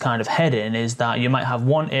is kind of heading is that you might have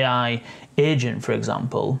one AI agent, for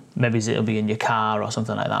example, maybe it'll be in your car or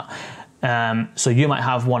something like that. So you might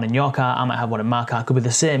have one in your car, I might have one in my car. It could be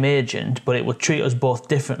the same agent, but it will treat us both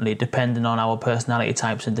differently depending on our personality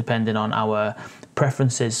types and depending on our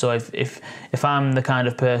preferences. So if I'm the kind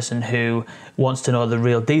of person who wants to know the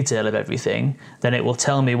real detail of everything, then it will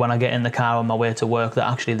tell me when I get in the car on my way to work that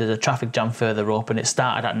actually there's a traffic jam further up and it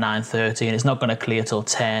started at 9:30 and it's not going to clear till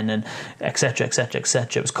 10 and etc, etc,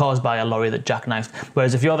 etc. It was caused by a lorry that jackknifed.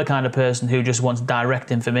 Whereas if you're the kind of person who just wants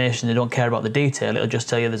direct information, they don't care about the detail, it'll just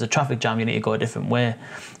tell you there's a traffic jam, you need to go a different way.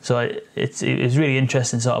 So it's really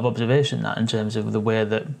interesting sort of observation, that in terms of the way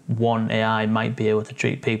that one AI might be able to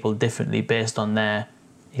treat people differently based on their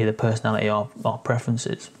either personality or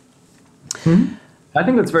preferences. Mm-hmm. I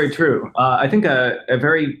think that's very true. I think a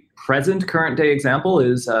very present current day example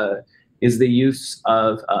is the use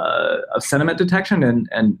of sentiment detection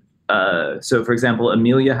and so, for example,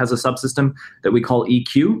 Amelia has a subsystem that we call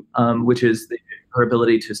EQ, which is her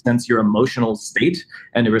ability to sense your emotional state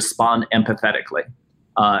and to respond empathetically.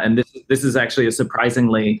 And this is actually a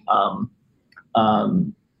surprisingly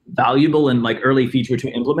valuable and early feature to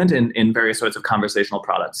implement in various sorts of conversational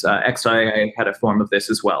products. X.AI had a form of this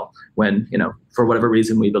as well when, for whatever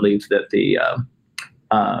reason, we believed that the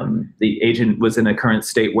agent was in a current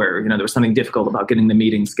state where, there was something difficult about getting the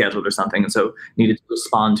meeting scheduled or something. And so needed to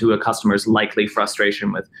respond to a customer's likely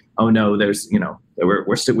frustration with, oh no,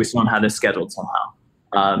 we still don't have this scheduled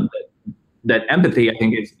somehow. That empathy, I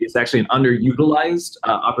think, is actually an underutilized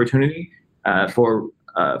opportunity for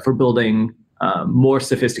building more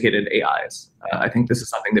sophisticated AIs. I think this is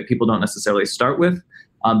something that people don't necessarily start with,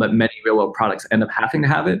 but many real-world products end up having to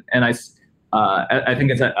have it. And I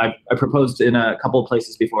think I proposed in a couple of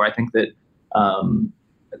places before. I think that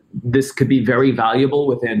this could be very valuable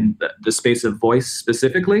within the space of voice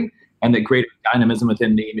specifically, and that greater dynamism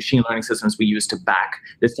within the machine learning systems we use to back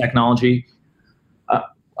this technology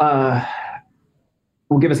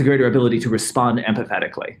will give us a greater ability to respond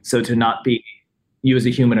empathetically. So to not be you as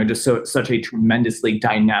a human are just such a tremendously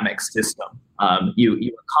dynamic system. You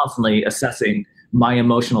are constantly assessing my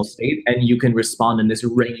emotional state, and you can respond in this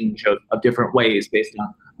range of different ways based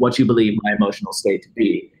on what you believe my emotional state to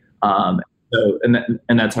be. And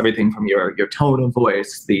that's everything from your tone of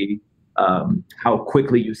voice, the how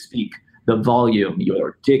quickly you speak, the volume,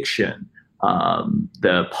 your diction,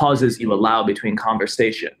 the pauses you allow between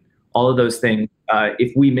conversation. All of those things,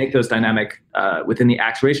 if we make those dynamic within the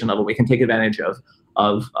actuation level, we can take advantage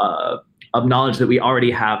of knowledge that we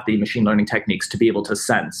already have the machine learning techniques to be able to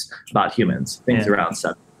sense about humans, things around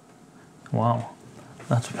seven. Wow.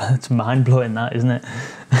 That's mind-blowing, that, isn't it?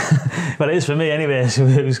 But it is for me anyway,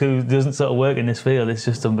 who doesn't sort of work in this field. It's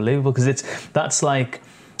just unbelievable, because that's like,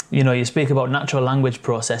 you speak about natural language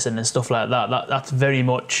processing and stuff like that. That's very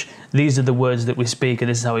much, these are the words that we speak and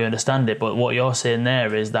this is how we understand it. But what you're saying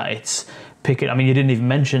there is that it's picking, I mean, you didn't even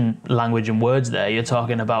mention language and words there. You're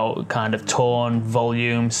talking about kind of tone,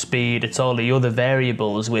 volume, speed. It's all the other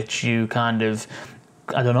variables which you kind of,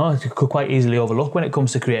 I don't know, could quite easily overlook when it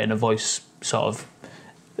comes to creating a voice sort of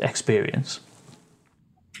experience.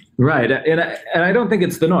 Right. And I don't think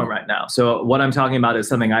it's the norm right now. So what I'm talking about is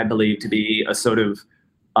something I believe to be a sort of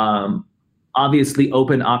obviously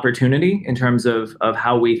open opportunity in terms of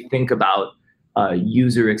how we think about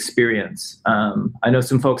user experience. I know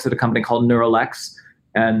some folks at a company called Neuralex,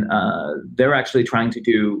 and they're actually trying to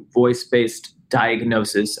do voice-based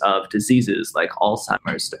diagnosis of diseases like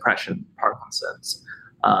Alzheimer's, depression, Parkinson's.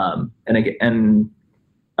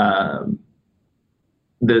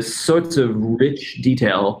 The sorts of rich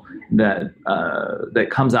detail that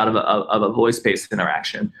comes out of a voice-based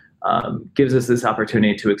interaction gives us this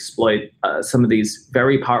opportunity to exploit some of these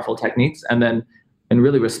very powerful techniques and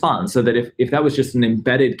really respond. So that if that was just an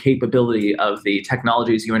embedded capability of the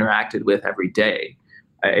technologies you interacted with every day,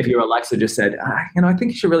 if your Alexa just said, I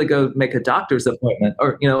think you should really go make a doctor's appointment,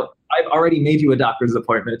 or I've already made you a doctor's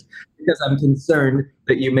appointment because I'm concerned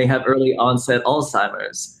that you may have early onset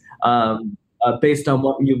Alzheimer's. Based on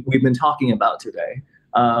what we've been talking about today.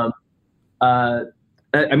 I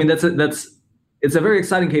mean, it's a very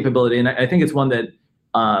exciting capability, and I think it's one that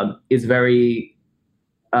is very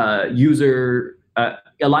user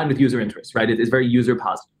aligned with user interests, right? It is very user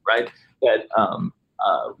positive, right? That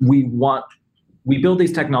we build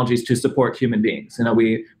these technologies to support human beings.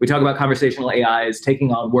 We talk about conversational AIs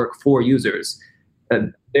taking on work for users.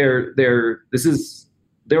 There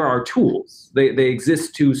are tools. They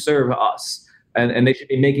exist to serve us. And they should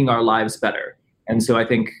be making our lives better. And so I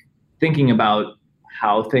think thinking about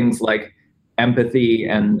how things like empathy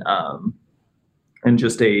and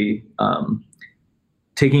just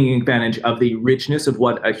taking advantage of the richness of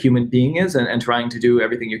what a human being is, and trying to do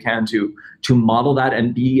everything you can to model that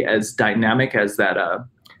and be as dynamic as that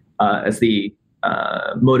as the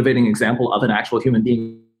motivating example of an actual human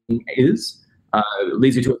being is,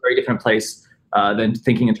 leads you to a very different place than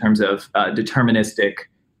thinking in terms of deterministic,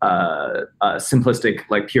 simplistic,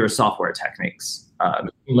 like pure software techniques.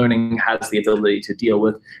 Machine learning has the ability to deal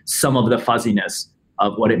with some of the fuzziness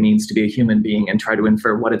of what it means to be a human being and try to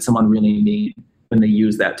infer what did someone really mean when they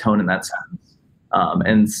use that tone in that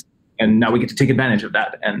sentence. And now we get to take advantage of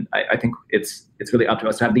that. And I think it's really up to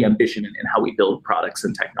us to have the ambition in how we build products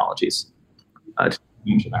and technologies to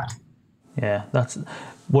change that. Yeah, that's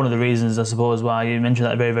one of the reasons, I suppose, why you mentioned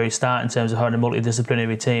at the very, very start in terms of having a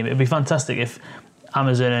multidisciplinary team. It'd be fantastic if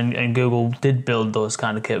Amazon and Google did build those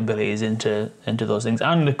kind of capabilities into those things,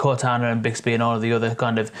 and the Cortana and Bixby and all of the other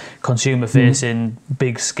kind of consumer-facing,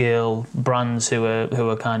 big-scale brands who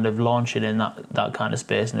are kind of launching in that kind of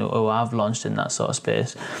space, and who have launched in that sort of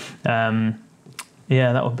space.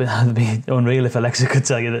 Yeah, that'd be unreal if Alexa could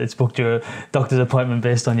tell you that it's booked your doctor's appointment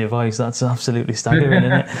based on your voice. That's absolutely staggering,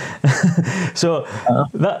 isn't it? So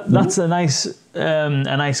that's a nice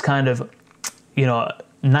kind of,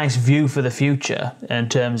 nice view for the future in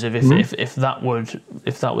terms of if that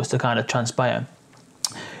was to kind of transpire.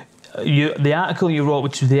 The article you wrote,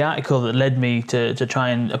 which was the article that led me to try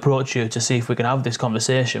and approach you to see if we could have this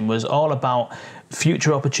conversation, was all about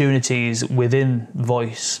future opportunities within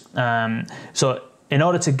voice. So in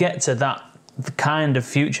order to get to that kind of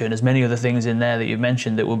future, and there's many other things in there that you've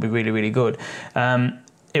mentioned that would be really, really good,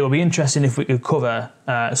 it would be interesting if we could cover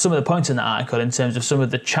some of the points in that article in terms of some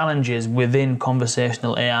of the challenges within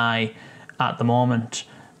conversational AI at the moment.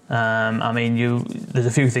 There's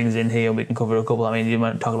a few things in here, we can cover a couple. You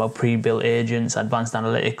might talk about pre-built agents, advanced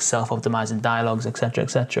analytics, self-optimizing dialogues, etc.,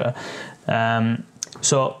 etc.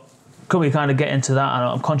 So could we kind of get into that?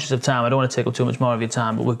 I'm conscious of time. I don't want to take up too much more of your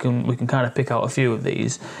time, but we can kind of pick out a few of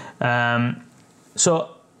these. So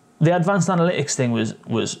the advanced analytics thing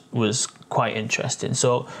was quite interesting.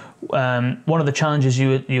 So one of the challenges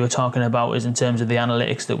you were talking about is in terms of the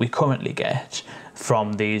analytics that we currently get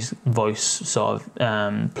from these voice sort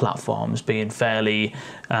of platforms being fairly,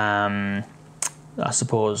 I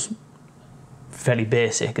suppose, fairly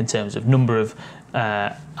basic in terms of number of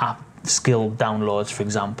app skill downloads, for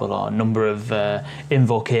example, or number of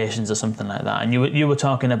invocations or something like that. And you were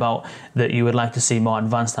talking about that you would like to see more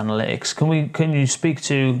advanced analytics. Can you speak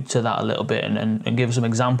to that a little bit and give some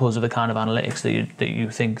examples of the kind of analytics that you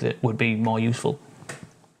think that would be more useful?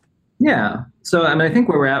 Yeah. So I mean, I think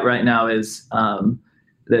where we're at right now is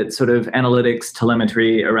that sort of analytics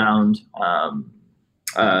telemetry around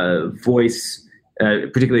voice,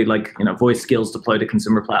 particularly like voice skills deployed to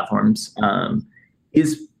consumer platforms,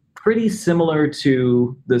 is pretty similar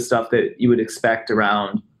to the stuff that you would expect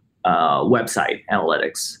around website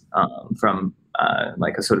analytics from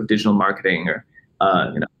like a sort of digital marketing or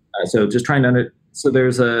so just trying to so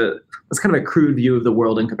it's kind of a crude view of the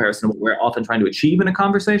world in comparison to what we're often trying to achieve in a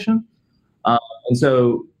conversation. And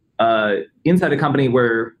so inside a company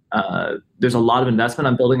where there's a lot of investment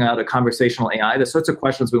on building out a conversational AI, the sorts of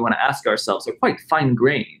questions we want to ask ourselves are quite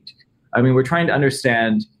fine-grained. I mean, we're trying to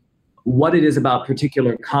understand what it is about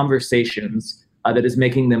particular conversations that is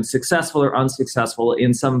making them successful or unsuccessful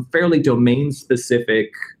in some fairly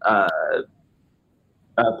domain-specific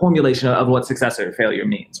formulation of what success or failure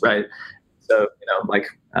means, right? So, like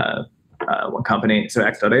one company, so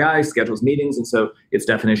X.AI schedules meetings, and so its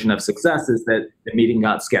definition of success is that the meeting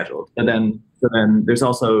got scheduled. And then there's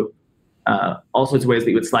also all sorts of ways that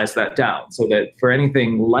you would slice that down, so that for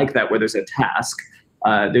anything like that where there's a task,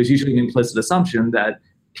 there's usually an implicit assumption that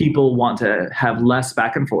people want to have less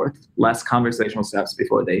back and forth, less conversational steps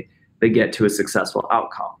before they get to a successful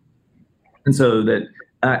outcome. And so that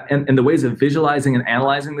and the ways of visualizing and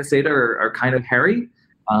analyzing this data are kind of hairy.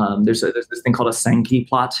 There's this thing called a Sankey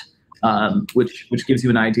plot, which gives you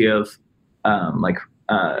an idea of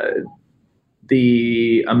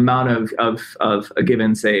the amount of a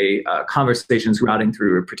given, say, conversations routing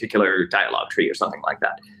through a particular dialogue tree or something like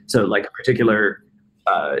that. So like a particular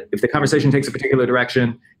if the conversation takes a particular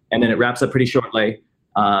direction and then it wraps up pretty shortly,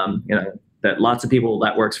 that lots of people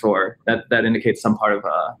that works for, that indicates some part of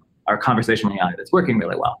our conversational AI that's working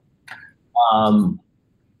really well.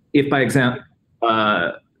 If by example,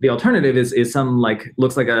 the alternative is some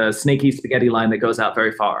looks like a snaky spaghetti line that goes out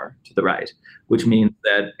very far to the right, which means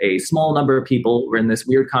that a small number of people were in this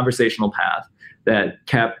weird conversational path that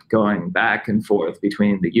kept going back and forth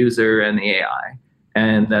between the user and the AI.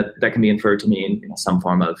 And that can be inferred to mean some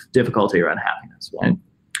form of difficulty or unhappiness, right?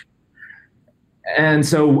 And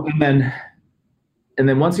so, and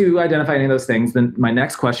then once you identify any of those things, then my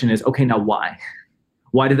next question is, okay, now why?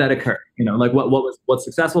 Why did that occur? What's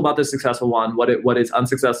successful about this successful one? What is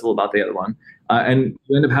unsuccessful about the other one? And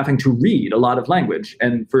you end up having to read a lot of language.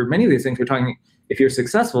 And for many of these things, if you're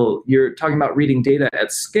successful, you're talking about reading data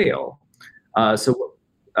at scale.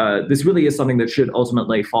 This really is something that should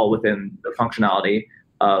ultimately fall within the functionality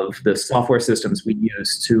of the software systems we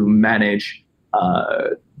use to manage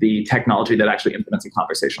the technology that actually implements a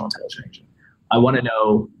conversational intelligence agent. I want to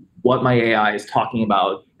know what my AI is talking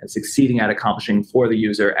about and succeeding at accomplishing for the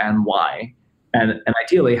user and why, and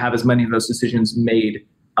ideally have as many of those decisions made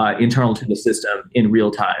internal to the system in real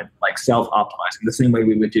time, like self-optimizing, the same way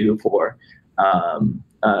we would do for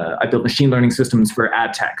I built machine learning systems for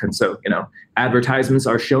ad tech. And so, advertisements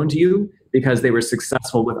are shown to you because they were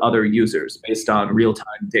successful with other users based on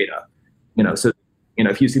real-time data.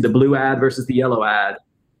 If you see the blue ad versus the yellow ad,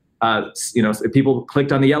 if people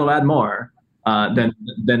clicked on the yellow ad more,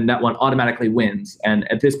 then that one automatically wins. And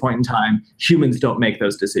at this point in time, humans don't make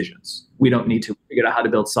those decisions. We don't need to figure out how to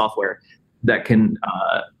build software that can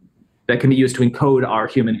be used to encode our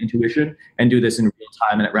human intuition and do this in real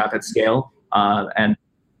time and at rapid scale. And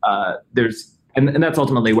that's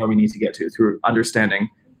ultimately where we need to get to through understanding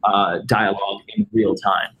dialogue in real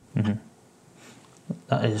time. Mm-hmm.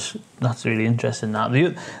 That's really interesting. Now,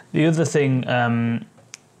 the other thing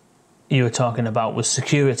you were talking about was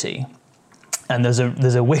security, and there's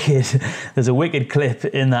a wicked clip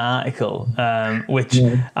in that article, which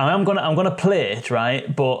I'm gonna play it,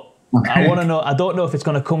 right, but. Okay. I want to know. I don't know if it's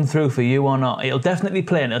going to come through for you or not. It'll definitely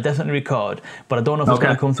play and it'll definitely record, but I don't know if it's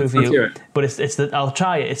going to come through for you. But I'll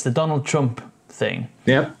try it. It's the Donald Trump thing.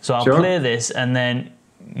 Yep. So I'll play this, and then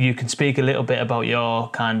you can speak a little bit about your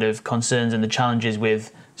kind of concerns and the challenges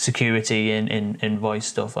with security in voice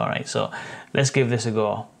stuff. All right. So let's give this a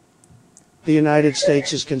go. The United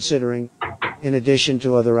States is considering, in addition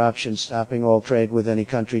to other options, stopping all trade with any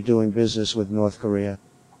country doing business with North Korea.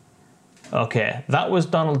 Okay, that was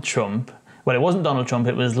Donald Trump. well, it wasn't Donald Trump,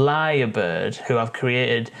 it was Lyrebird who have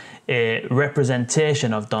created a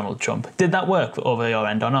representation of Donald Trump. Did that work over your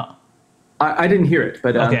end or not? I didn't hear it,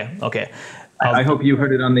 but Okay. I hope you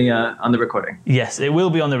heard it on the recording. Yes, it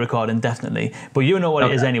will be on the recording, definitely. But you know what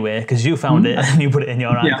it is anyway, because you found it and you put it in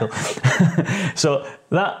your article. Yeah. So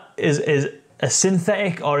that is a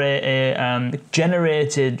synthetic or a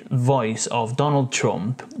generated voice of Donald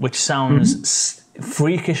Trump, which sounds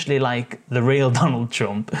freakishly like the real Donald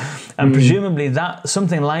Trump, and presumably that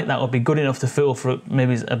something like that would be good enough to fool for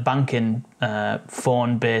maybe a banking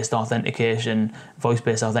phone-based authentication,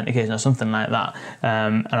 voice-based authentication, or something like that.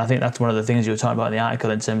 And I think that's one of the things you were talking about in the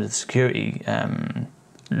article in terms of security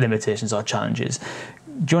limitations or challenges.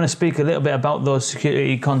 Do you want to speak a little bit about those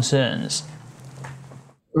security concerns?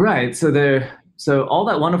 Right. So all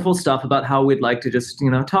that wonderful stuff about how we'd like to just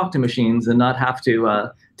talk to machines and not have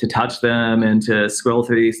to touch them and to scroll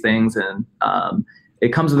through these things, and it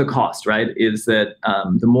comes with a cost, right? Is that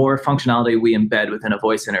the more functionality we embed within a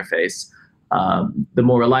voice interface, the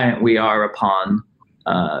more reliant we are upon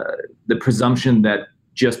the presumption that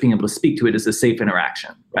just being able to speak to it is a safe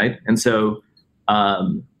interaction, right? And so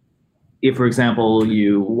if, for example,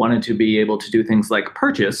 you wanted to be able to do things like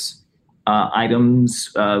purchase items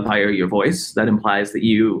via your voice, that implies that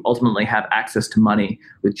you ultimately have access to money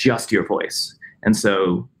with just your voice. And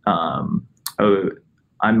so I'm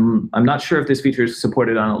not sure if this feature is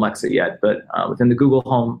supported on Alexa yet, but within the Google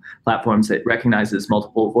Home platforms, it recognizes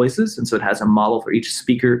multiple voices. And so it has a model for each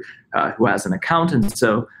speaker who has an account. And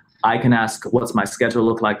so I can ask, what's my schedule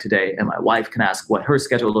look like today? And my wife can ask what her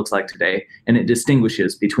schedule looks like today. And it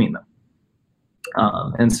distinguishes between them.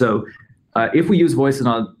 And so if we use voice as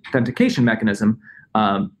an authentication mechanism,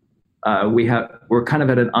 we're kind of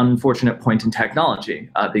at an unfortunate point in technology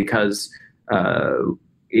because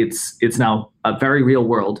it's now a very real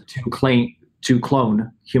world to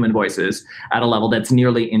clone human voices at a level that's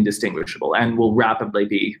nearly indistinguishable and will rapidly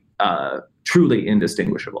be truly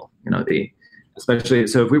indistinguishable. Especially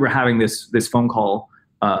so if we were having this phone call.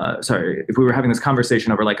 If we were having this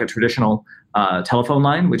conversation over like a traditional telephone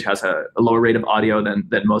line, which has a lower rate of audio than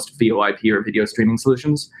most VoIP or video streaming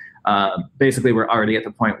solutions, basically we're already at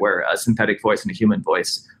the point where a synthetic voice and a human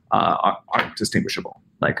voice aren't distinguishable,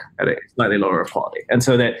 like at a slightly lower quality. And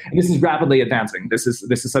so this is rapidly advancing. This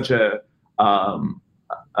is such a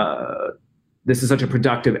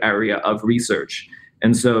productive area of research.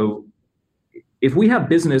 And so if we have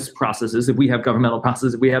business processes, if we have governmental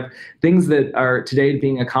processes, if we have things that are today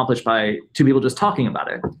being accomplished by two people just talking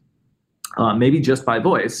about it, maybe just by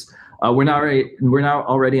voice, we're now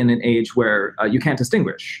already in an age where you can't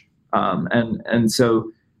distinguish, and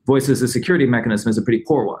so voice as a security mechanism is a pretty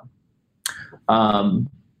poor one.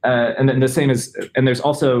 And then the same is, and there's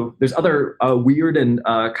other weird and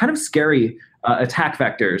kind of scary attack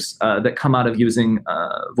vectors that come out of using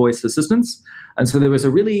voice assistants. And so there was a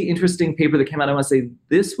really interesting paper that came out, I want to say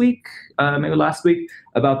this week, maybe last week,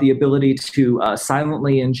 about the ability to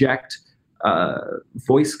silently inject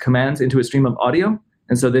voice commands into a stream of audio.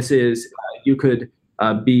 And so this is, you could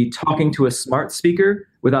be talking to a smart speaker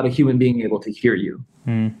without a human being able to hear you.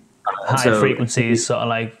 High frequencies, sort of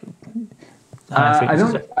like... I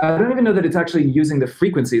don't even know that it's actually using the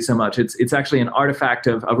frequency so much. It's actually an artifact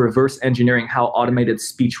of reverse engineering how automated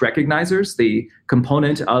speech recognizers, the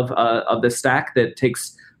component of the stack that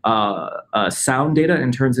takes sound data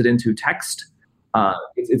and turns it into text.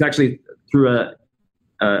 It's actually through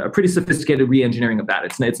a pretty sophisticated re-engineering of that.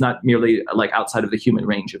 It's not merely like outside of the human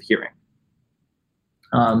range of hearing.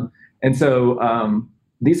 And so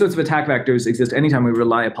these sorts of attack vectors exist anytime we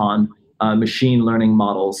rely upon machine learning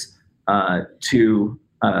models to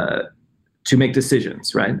make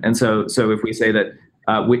decisions, right? And so if we say that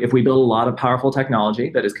if we build a lot of powerful technology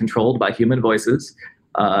that is controlled by human voices,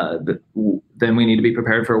 then we need to be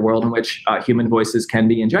prepared for a world in which human voices can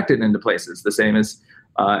be injected into places, the same as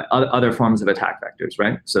other forms of attack vectors,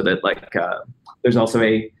 right? So that there's also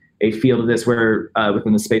a field of this where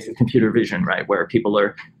within the space of computer vision, right, where people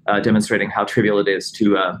are demonstrating how trivial it is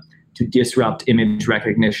to disrupt image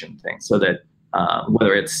recognition things, so that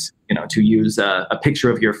whether it's to use a picture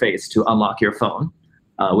of your face to unlock your phone,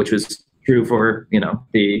 which was true for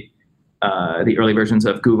the early versions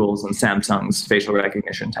of Google's and Samsung's facial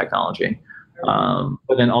recognition technology,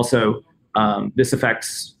 but then also this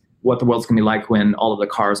affects what the world's going to be like when all of the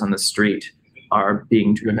cars on the street are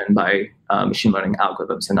being driven by machine learning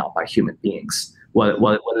algorithms and not by human beings.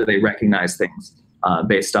 Whether they recognize things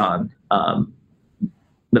based on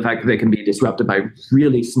the fact that they can be disrupted by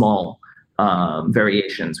really small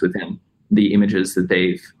variations within the images that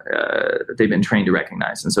they've been trained to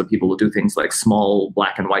recognize. And so people will do things like small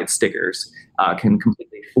black and white stickers can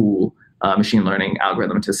completely fool machine learning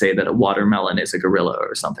algorithm to say that a watermelon is a gorilla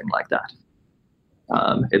or something like that.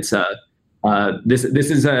 This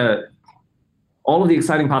is all of the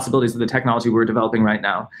exciting possibilities of the technology we're developing right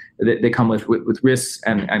now. They come with risks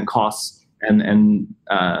and costs, and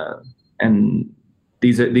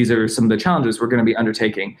these are some of the challenges we're going to be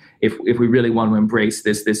undertaking if we really want to embrace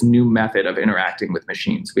this new method of interacting with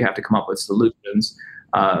machines. We have to come up with solutions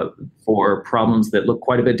for problems that look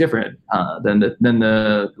quite a bit different than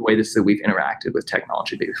the way that we've interacted with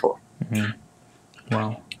technology before. Mm-hmm.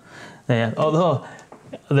 Wow. Yeah. Although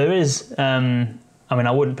there is,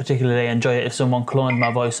 I wouldn't particularly enjoy it if someone cloned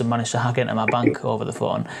my voice and managed to hack into my bank over the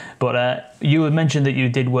phone. But you had mentioned that you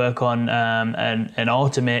did work on an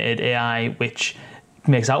automated AI which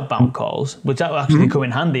makes outbound calls, which that would actually come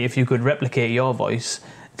in handy if you could replicate your voice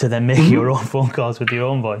to then make your own phone calls with your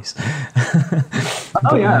own voice.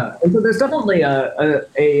 Yeah. And so there's definitely a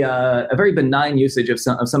very benign usage of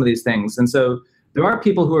some of these things. And so there are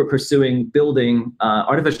people who are pursuing building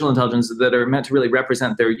artificial intelligence that are meant to really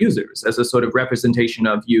represent their users as a sort of representation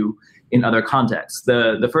of you in other contexts.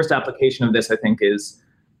 The first application of this, I think, is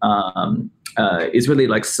really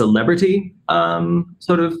like celebrity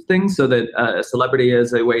sort of thing. So that a celebrity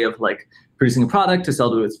is a way of like producing a product to sell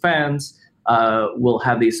to its fans. Will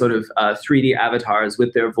have these sort of 3D avatars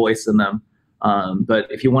with their voice in them.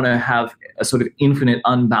 But if you want to have a sort of infinite,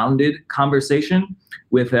 unbounded conversation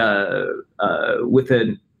with an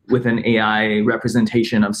AI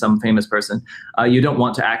representation of some famous person, you don't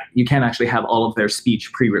want to you can't actually have all of their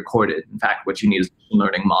speech pre-recorded. In fact, what you need is a machine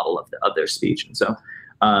learning model of their speech. And so,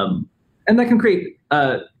 and that can create,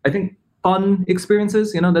 I think, fun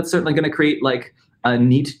experiences. That's certainly going to create like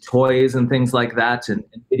neat toys and things like that, and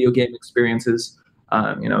video game experiences.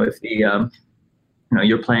 If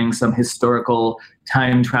you're playing some historical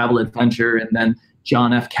time travel adventure, and then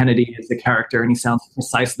John F. Kennedy is the character, and he sounds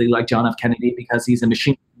precisely like John F. Kennedy because he's a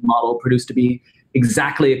machine model produced to be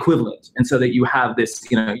exactly equivalent, and so that you have this,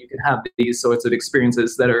 you can have these sorts of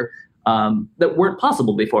experiences that are that weren't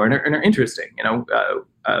possible before and are interesting.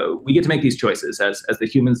 We get to make these choices as the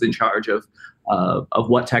humans in charge of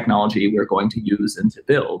what technology we're going to use and to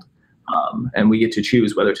build, and we get to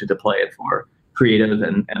choose whether to deploy it for creative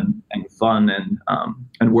and fun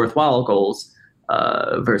and worthwhile goals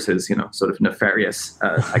versus sort of nefarious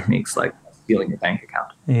techniques like stealing your bank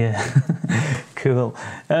account. Yeah, cool.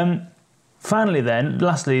 Finally, then,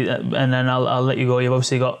 lastly, and then I'll let you go. You've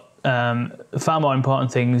obviously got far more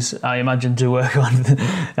important things, I imagine, to work on.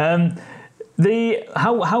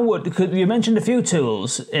 You mentioned a few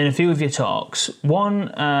tools in a few of your talks.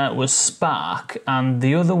 One was Spark, and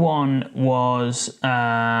the other one was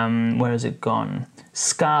where has it gone?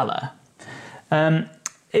 Scala.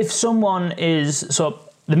 If someone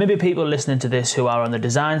there may be people listening to this who are on the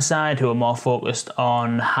design side, who are more focused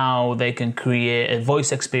on how they can create a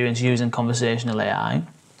voice experience using conversational AI.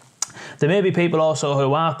 There may be people also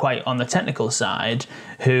who are quite on the technical side,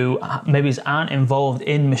 who maybe aren't involved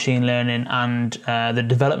in machine learning and the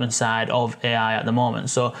development side of AI at the moment.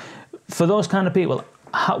 So for those kind of people,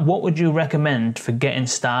 what would you recommend for getting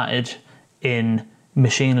started in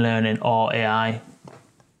machine learning or AI?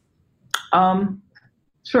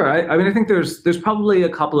 Sure. I think there's probably a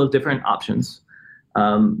couple of different options.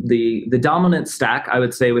 The dominant stack, I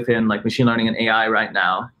would say, within like machine learning and AI right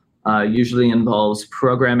now usually involves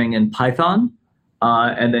programming in Python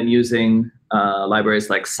and then using libraries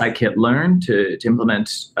like scikit-learn to implement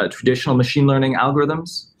traditional machine learning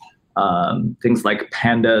algorithms, things like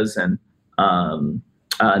pandas and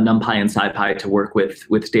NumPy and SciPy to work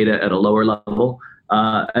with data at a lower level.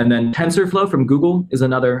 And then TensorFlow from Google is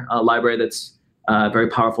another library that's very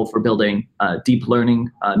powerful for building deep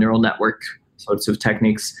learning neural network sorts of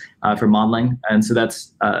techniques for modeling. And so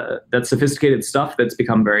that's sophisticated stuff that's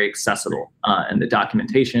become very accessible, and the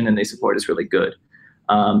documentation and they support is really good.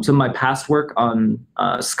 Some of my past work on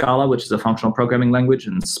Scala, which is a functional programming language,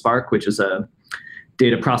 and Spark, which is a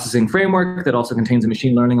data processing framework that also contains a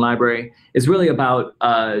machine learning library, is really about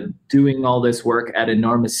doing all this work at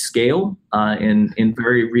enormous scale in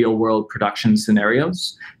very real world production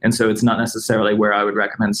scenarios. And so it's not necessarily where I would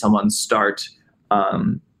recommend someone start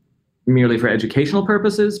merely for educational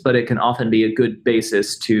purposes, but it can often be a good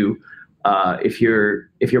basis to, if you're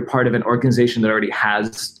part of an organization that already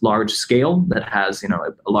has large scale, that has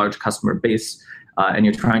a large customer base, and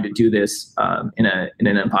you're trying to do this in an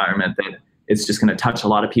environment that it's just going to touch a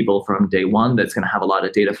lot of people from day one, that's going to have a lot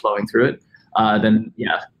of data flowing through it, then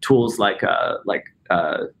tools like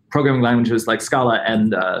programming languages like Scala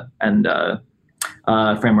and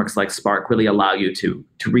frameworks like Spark really allow you to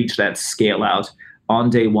reach that scale out on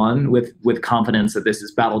day one with confidence that this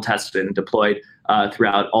is battle tested and deployed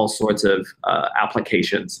throughout all sorts of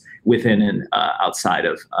applications within and outside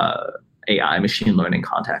of AI machine learning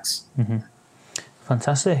contexts. Mm-hmm.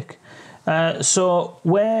 Fantastic. So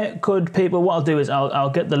where could people, what I'll do is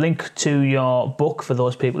I'll get the link to your book for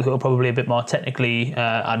those people who are probably a bit more technically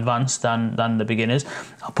advanced than the beginners.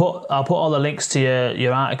 I'll put all the links to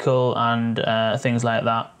your article and things like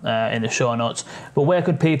that in the show notes. But where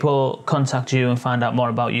could people contact you and find out more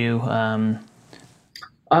about you?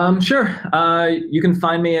 Sure. You can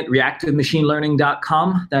find me at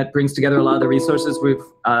reactivemachinelearning.com. That brings together a lot of the resources we've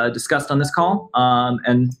discussed on this call.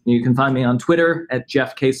 And you can find me on Twitter at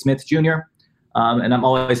Jeff K. Smith Jr. And I'm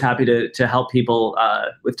always happy to help people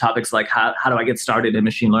with topics like how do I get started in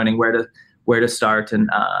machine learning, where to start. And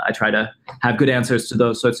I try to have good answers to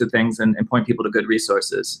those sorts of things and point people to good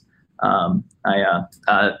resources. Talking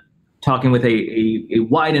with a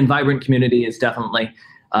wide and vibrant community is definitely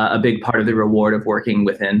a big part of the reward of working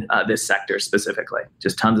within this sector specifically.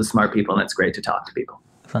 Just tons of smart people, and it's great to talk to people.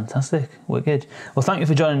 Fantastic. Wicked. Well, thank you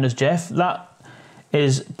for joining us, Jeff. That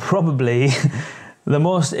is probably the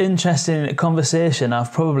most interesting conversation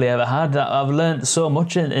I've probably ever had. I've learned so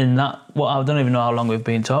much in that. Well, I don't even know how long we've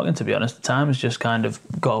been talking, to be honest. The time has just kind of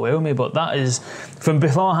got away with me. But that is from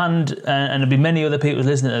beforehand, and there'll be many other people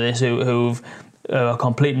listening to this who are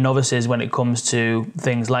complete novices when it comes to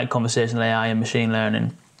things like conversational AI and machine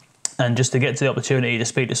learning. And just to get to the opportunity to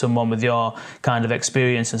speak to someone with your kind of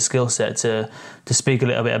experience and skill set to speak a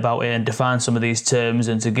little bit about it and define some of these terms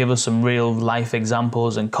and to give us some real life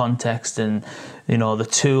examples and context and, you know, the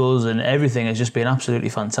tools and everything has just been absolutely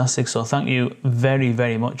fantastic. So thank you very,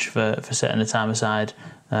 very much for setting the time aside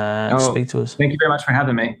to speak to us. Thank you very much for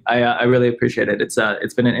having me. I really appreciate it.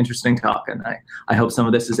 It's been an interesting talk, and I hope some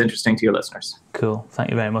of this is interesting to your listeners. Cool. Thank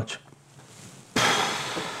you very much.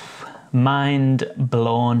 Mind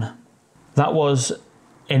blown. That was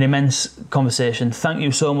an immense conversation. Thank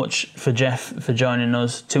you so much for Jeff for joining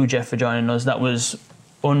us. That was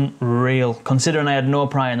unreal. Considering I had no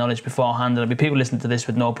prior knowledge beforehand, there'll be people listening to this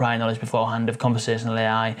with no prior knowledge beforehand of conversational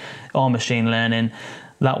AI or machine learning.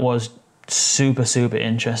 That was super, super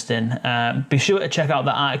interesting. Be sure to check out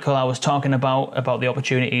the article I was talking about the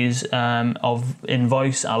opportunities in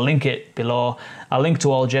voice. I'll link it below. I'll link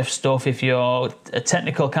to all Jeff's stuff. If you're a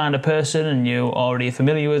technical kind of person and you're already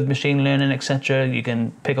familiar with machine learning, etc., you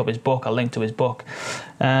can pick up his book. I'll link to his book.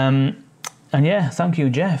 And yeah, thank you,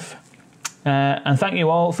 Jeff. And thank you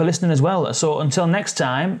all for listening as well. So until next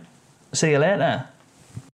time, see you later.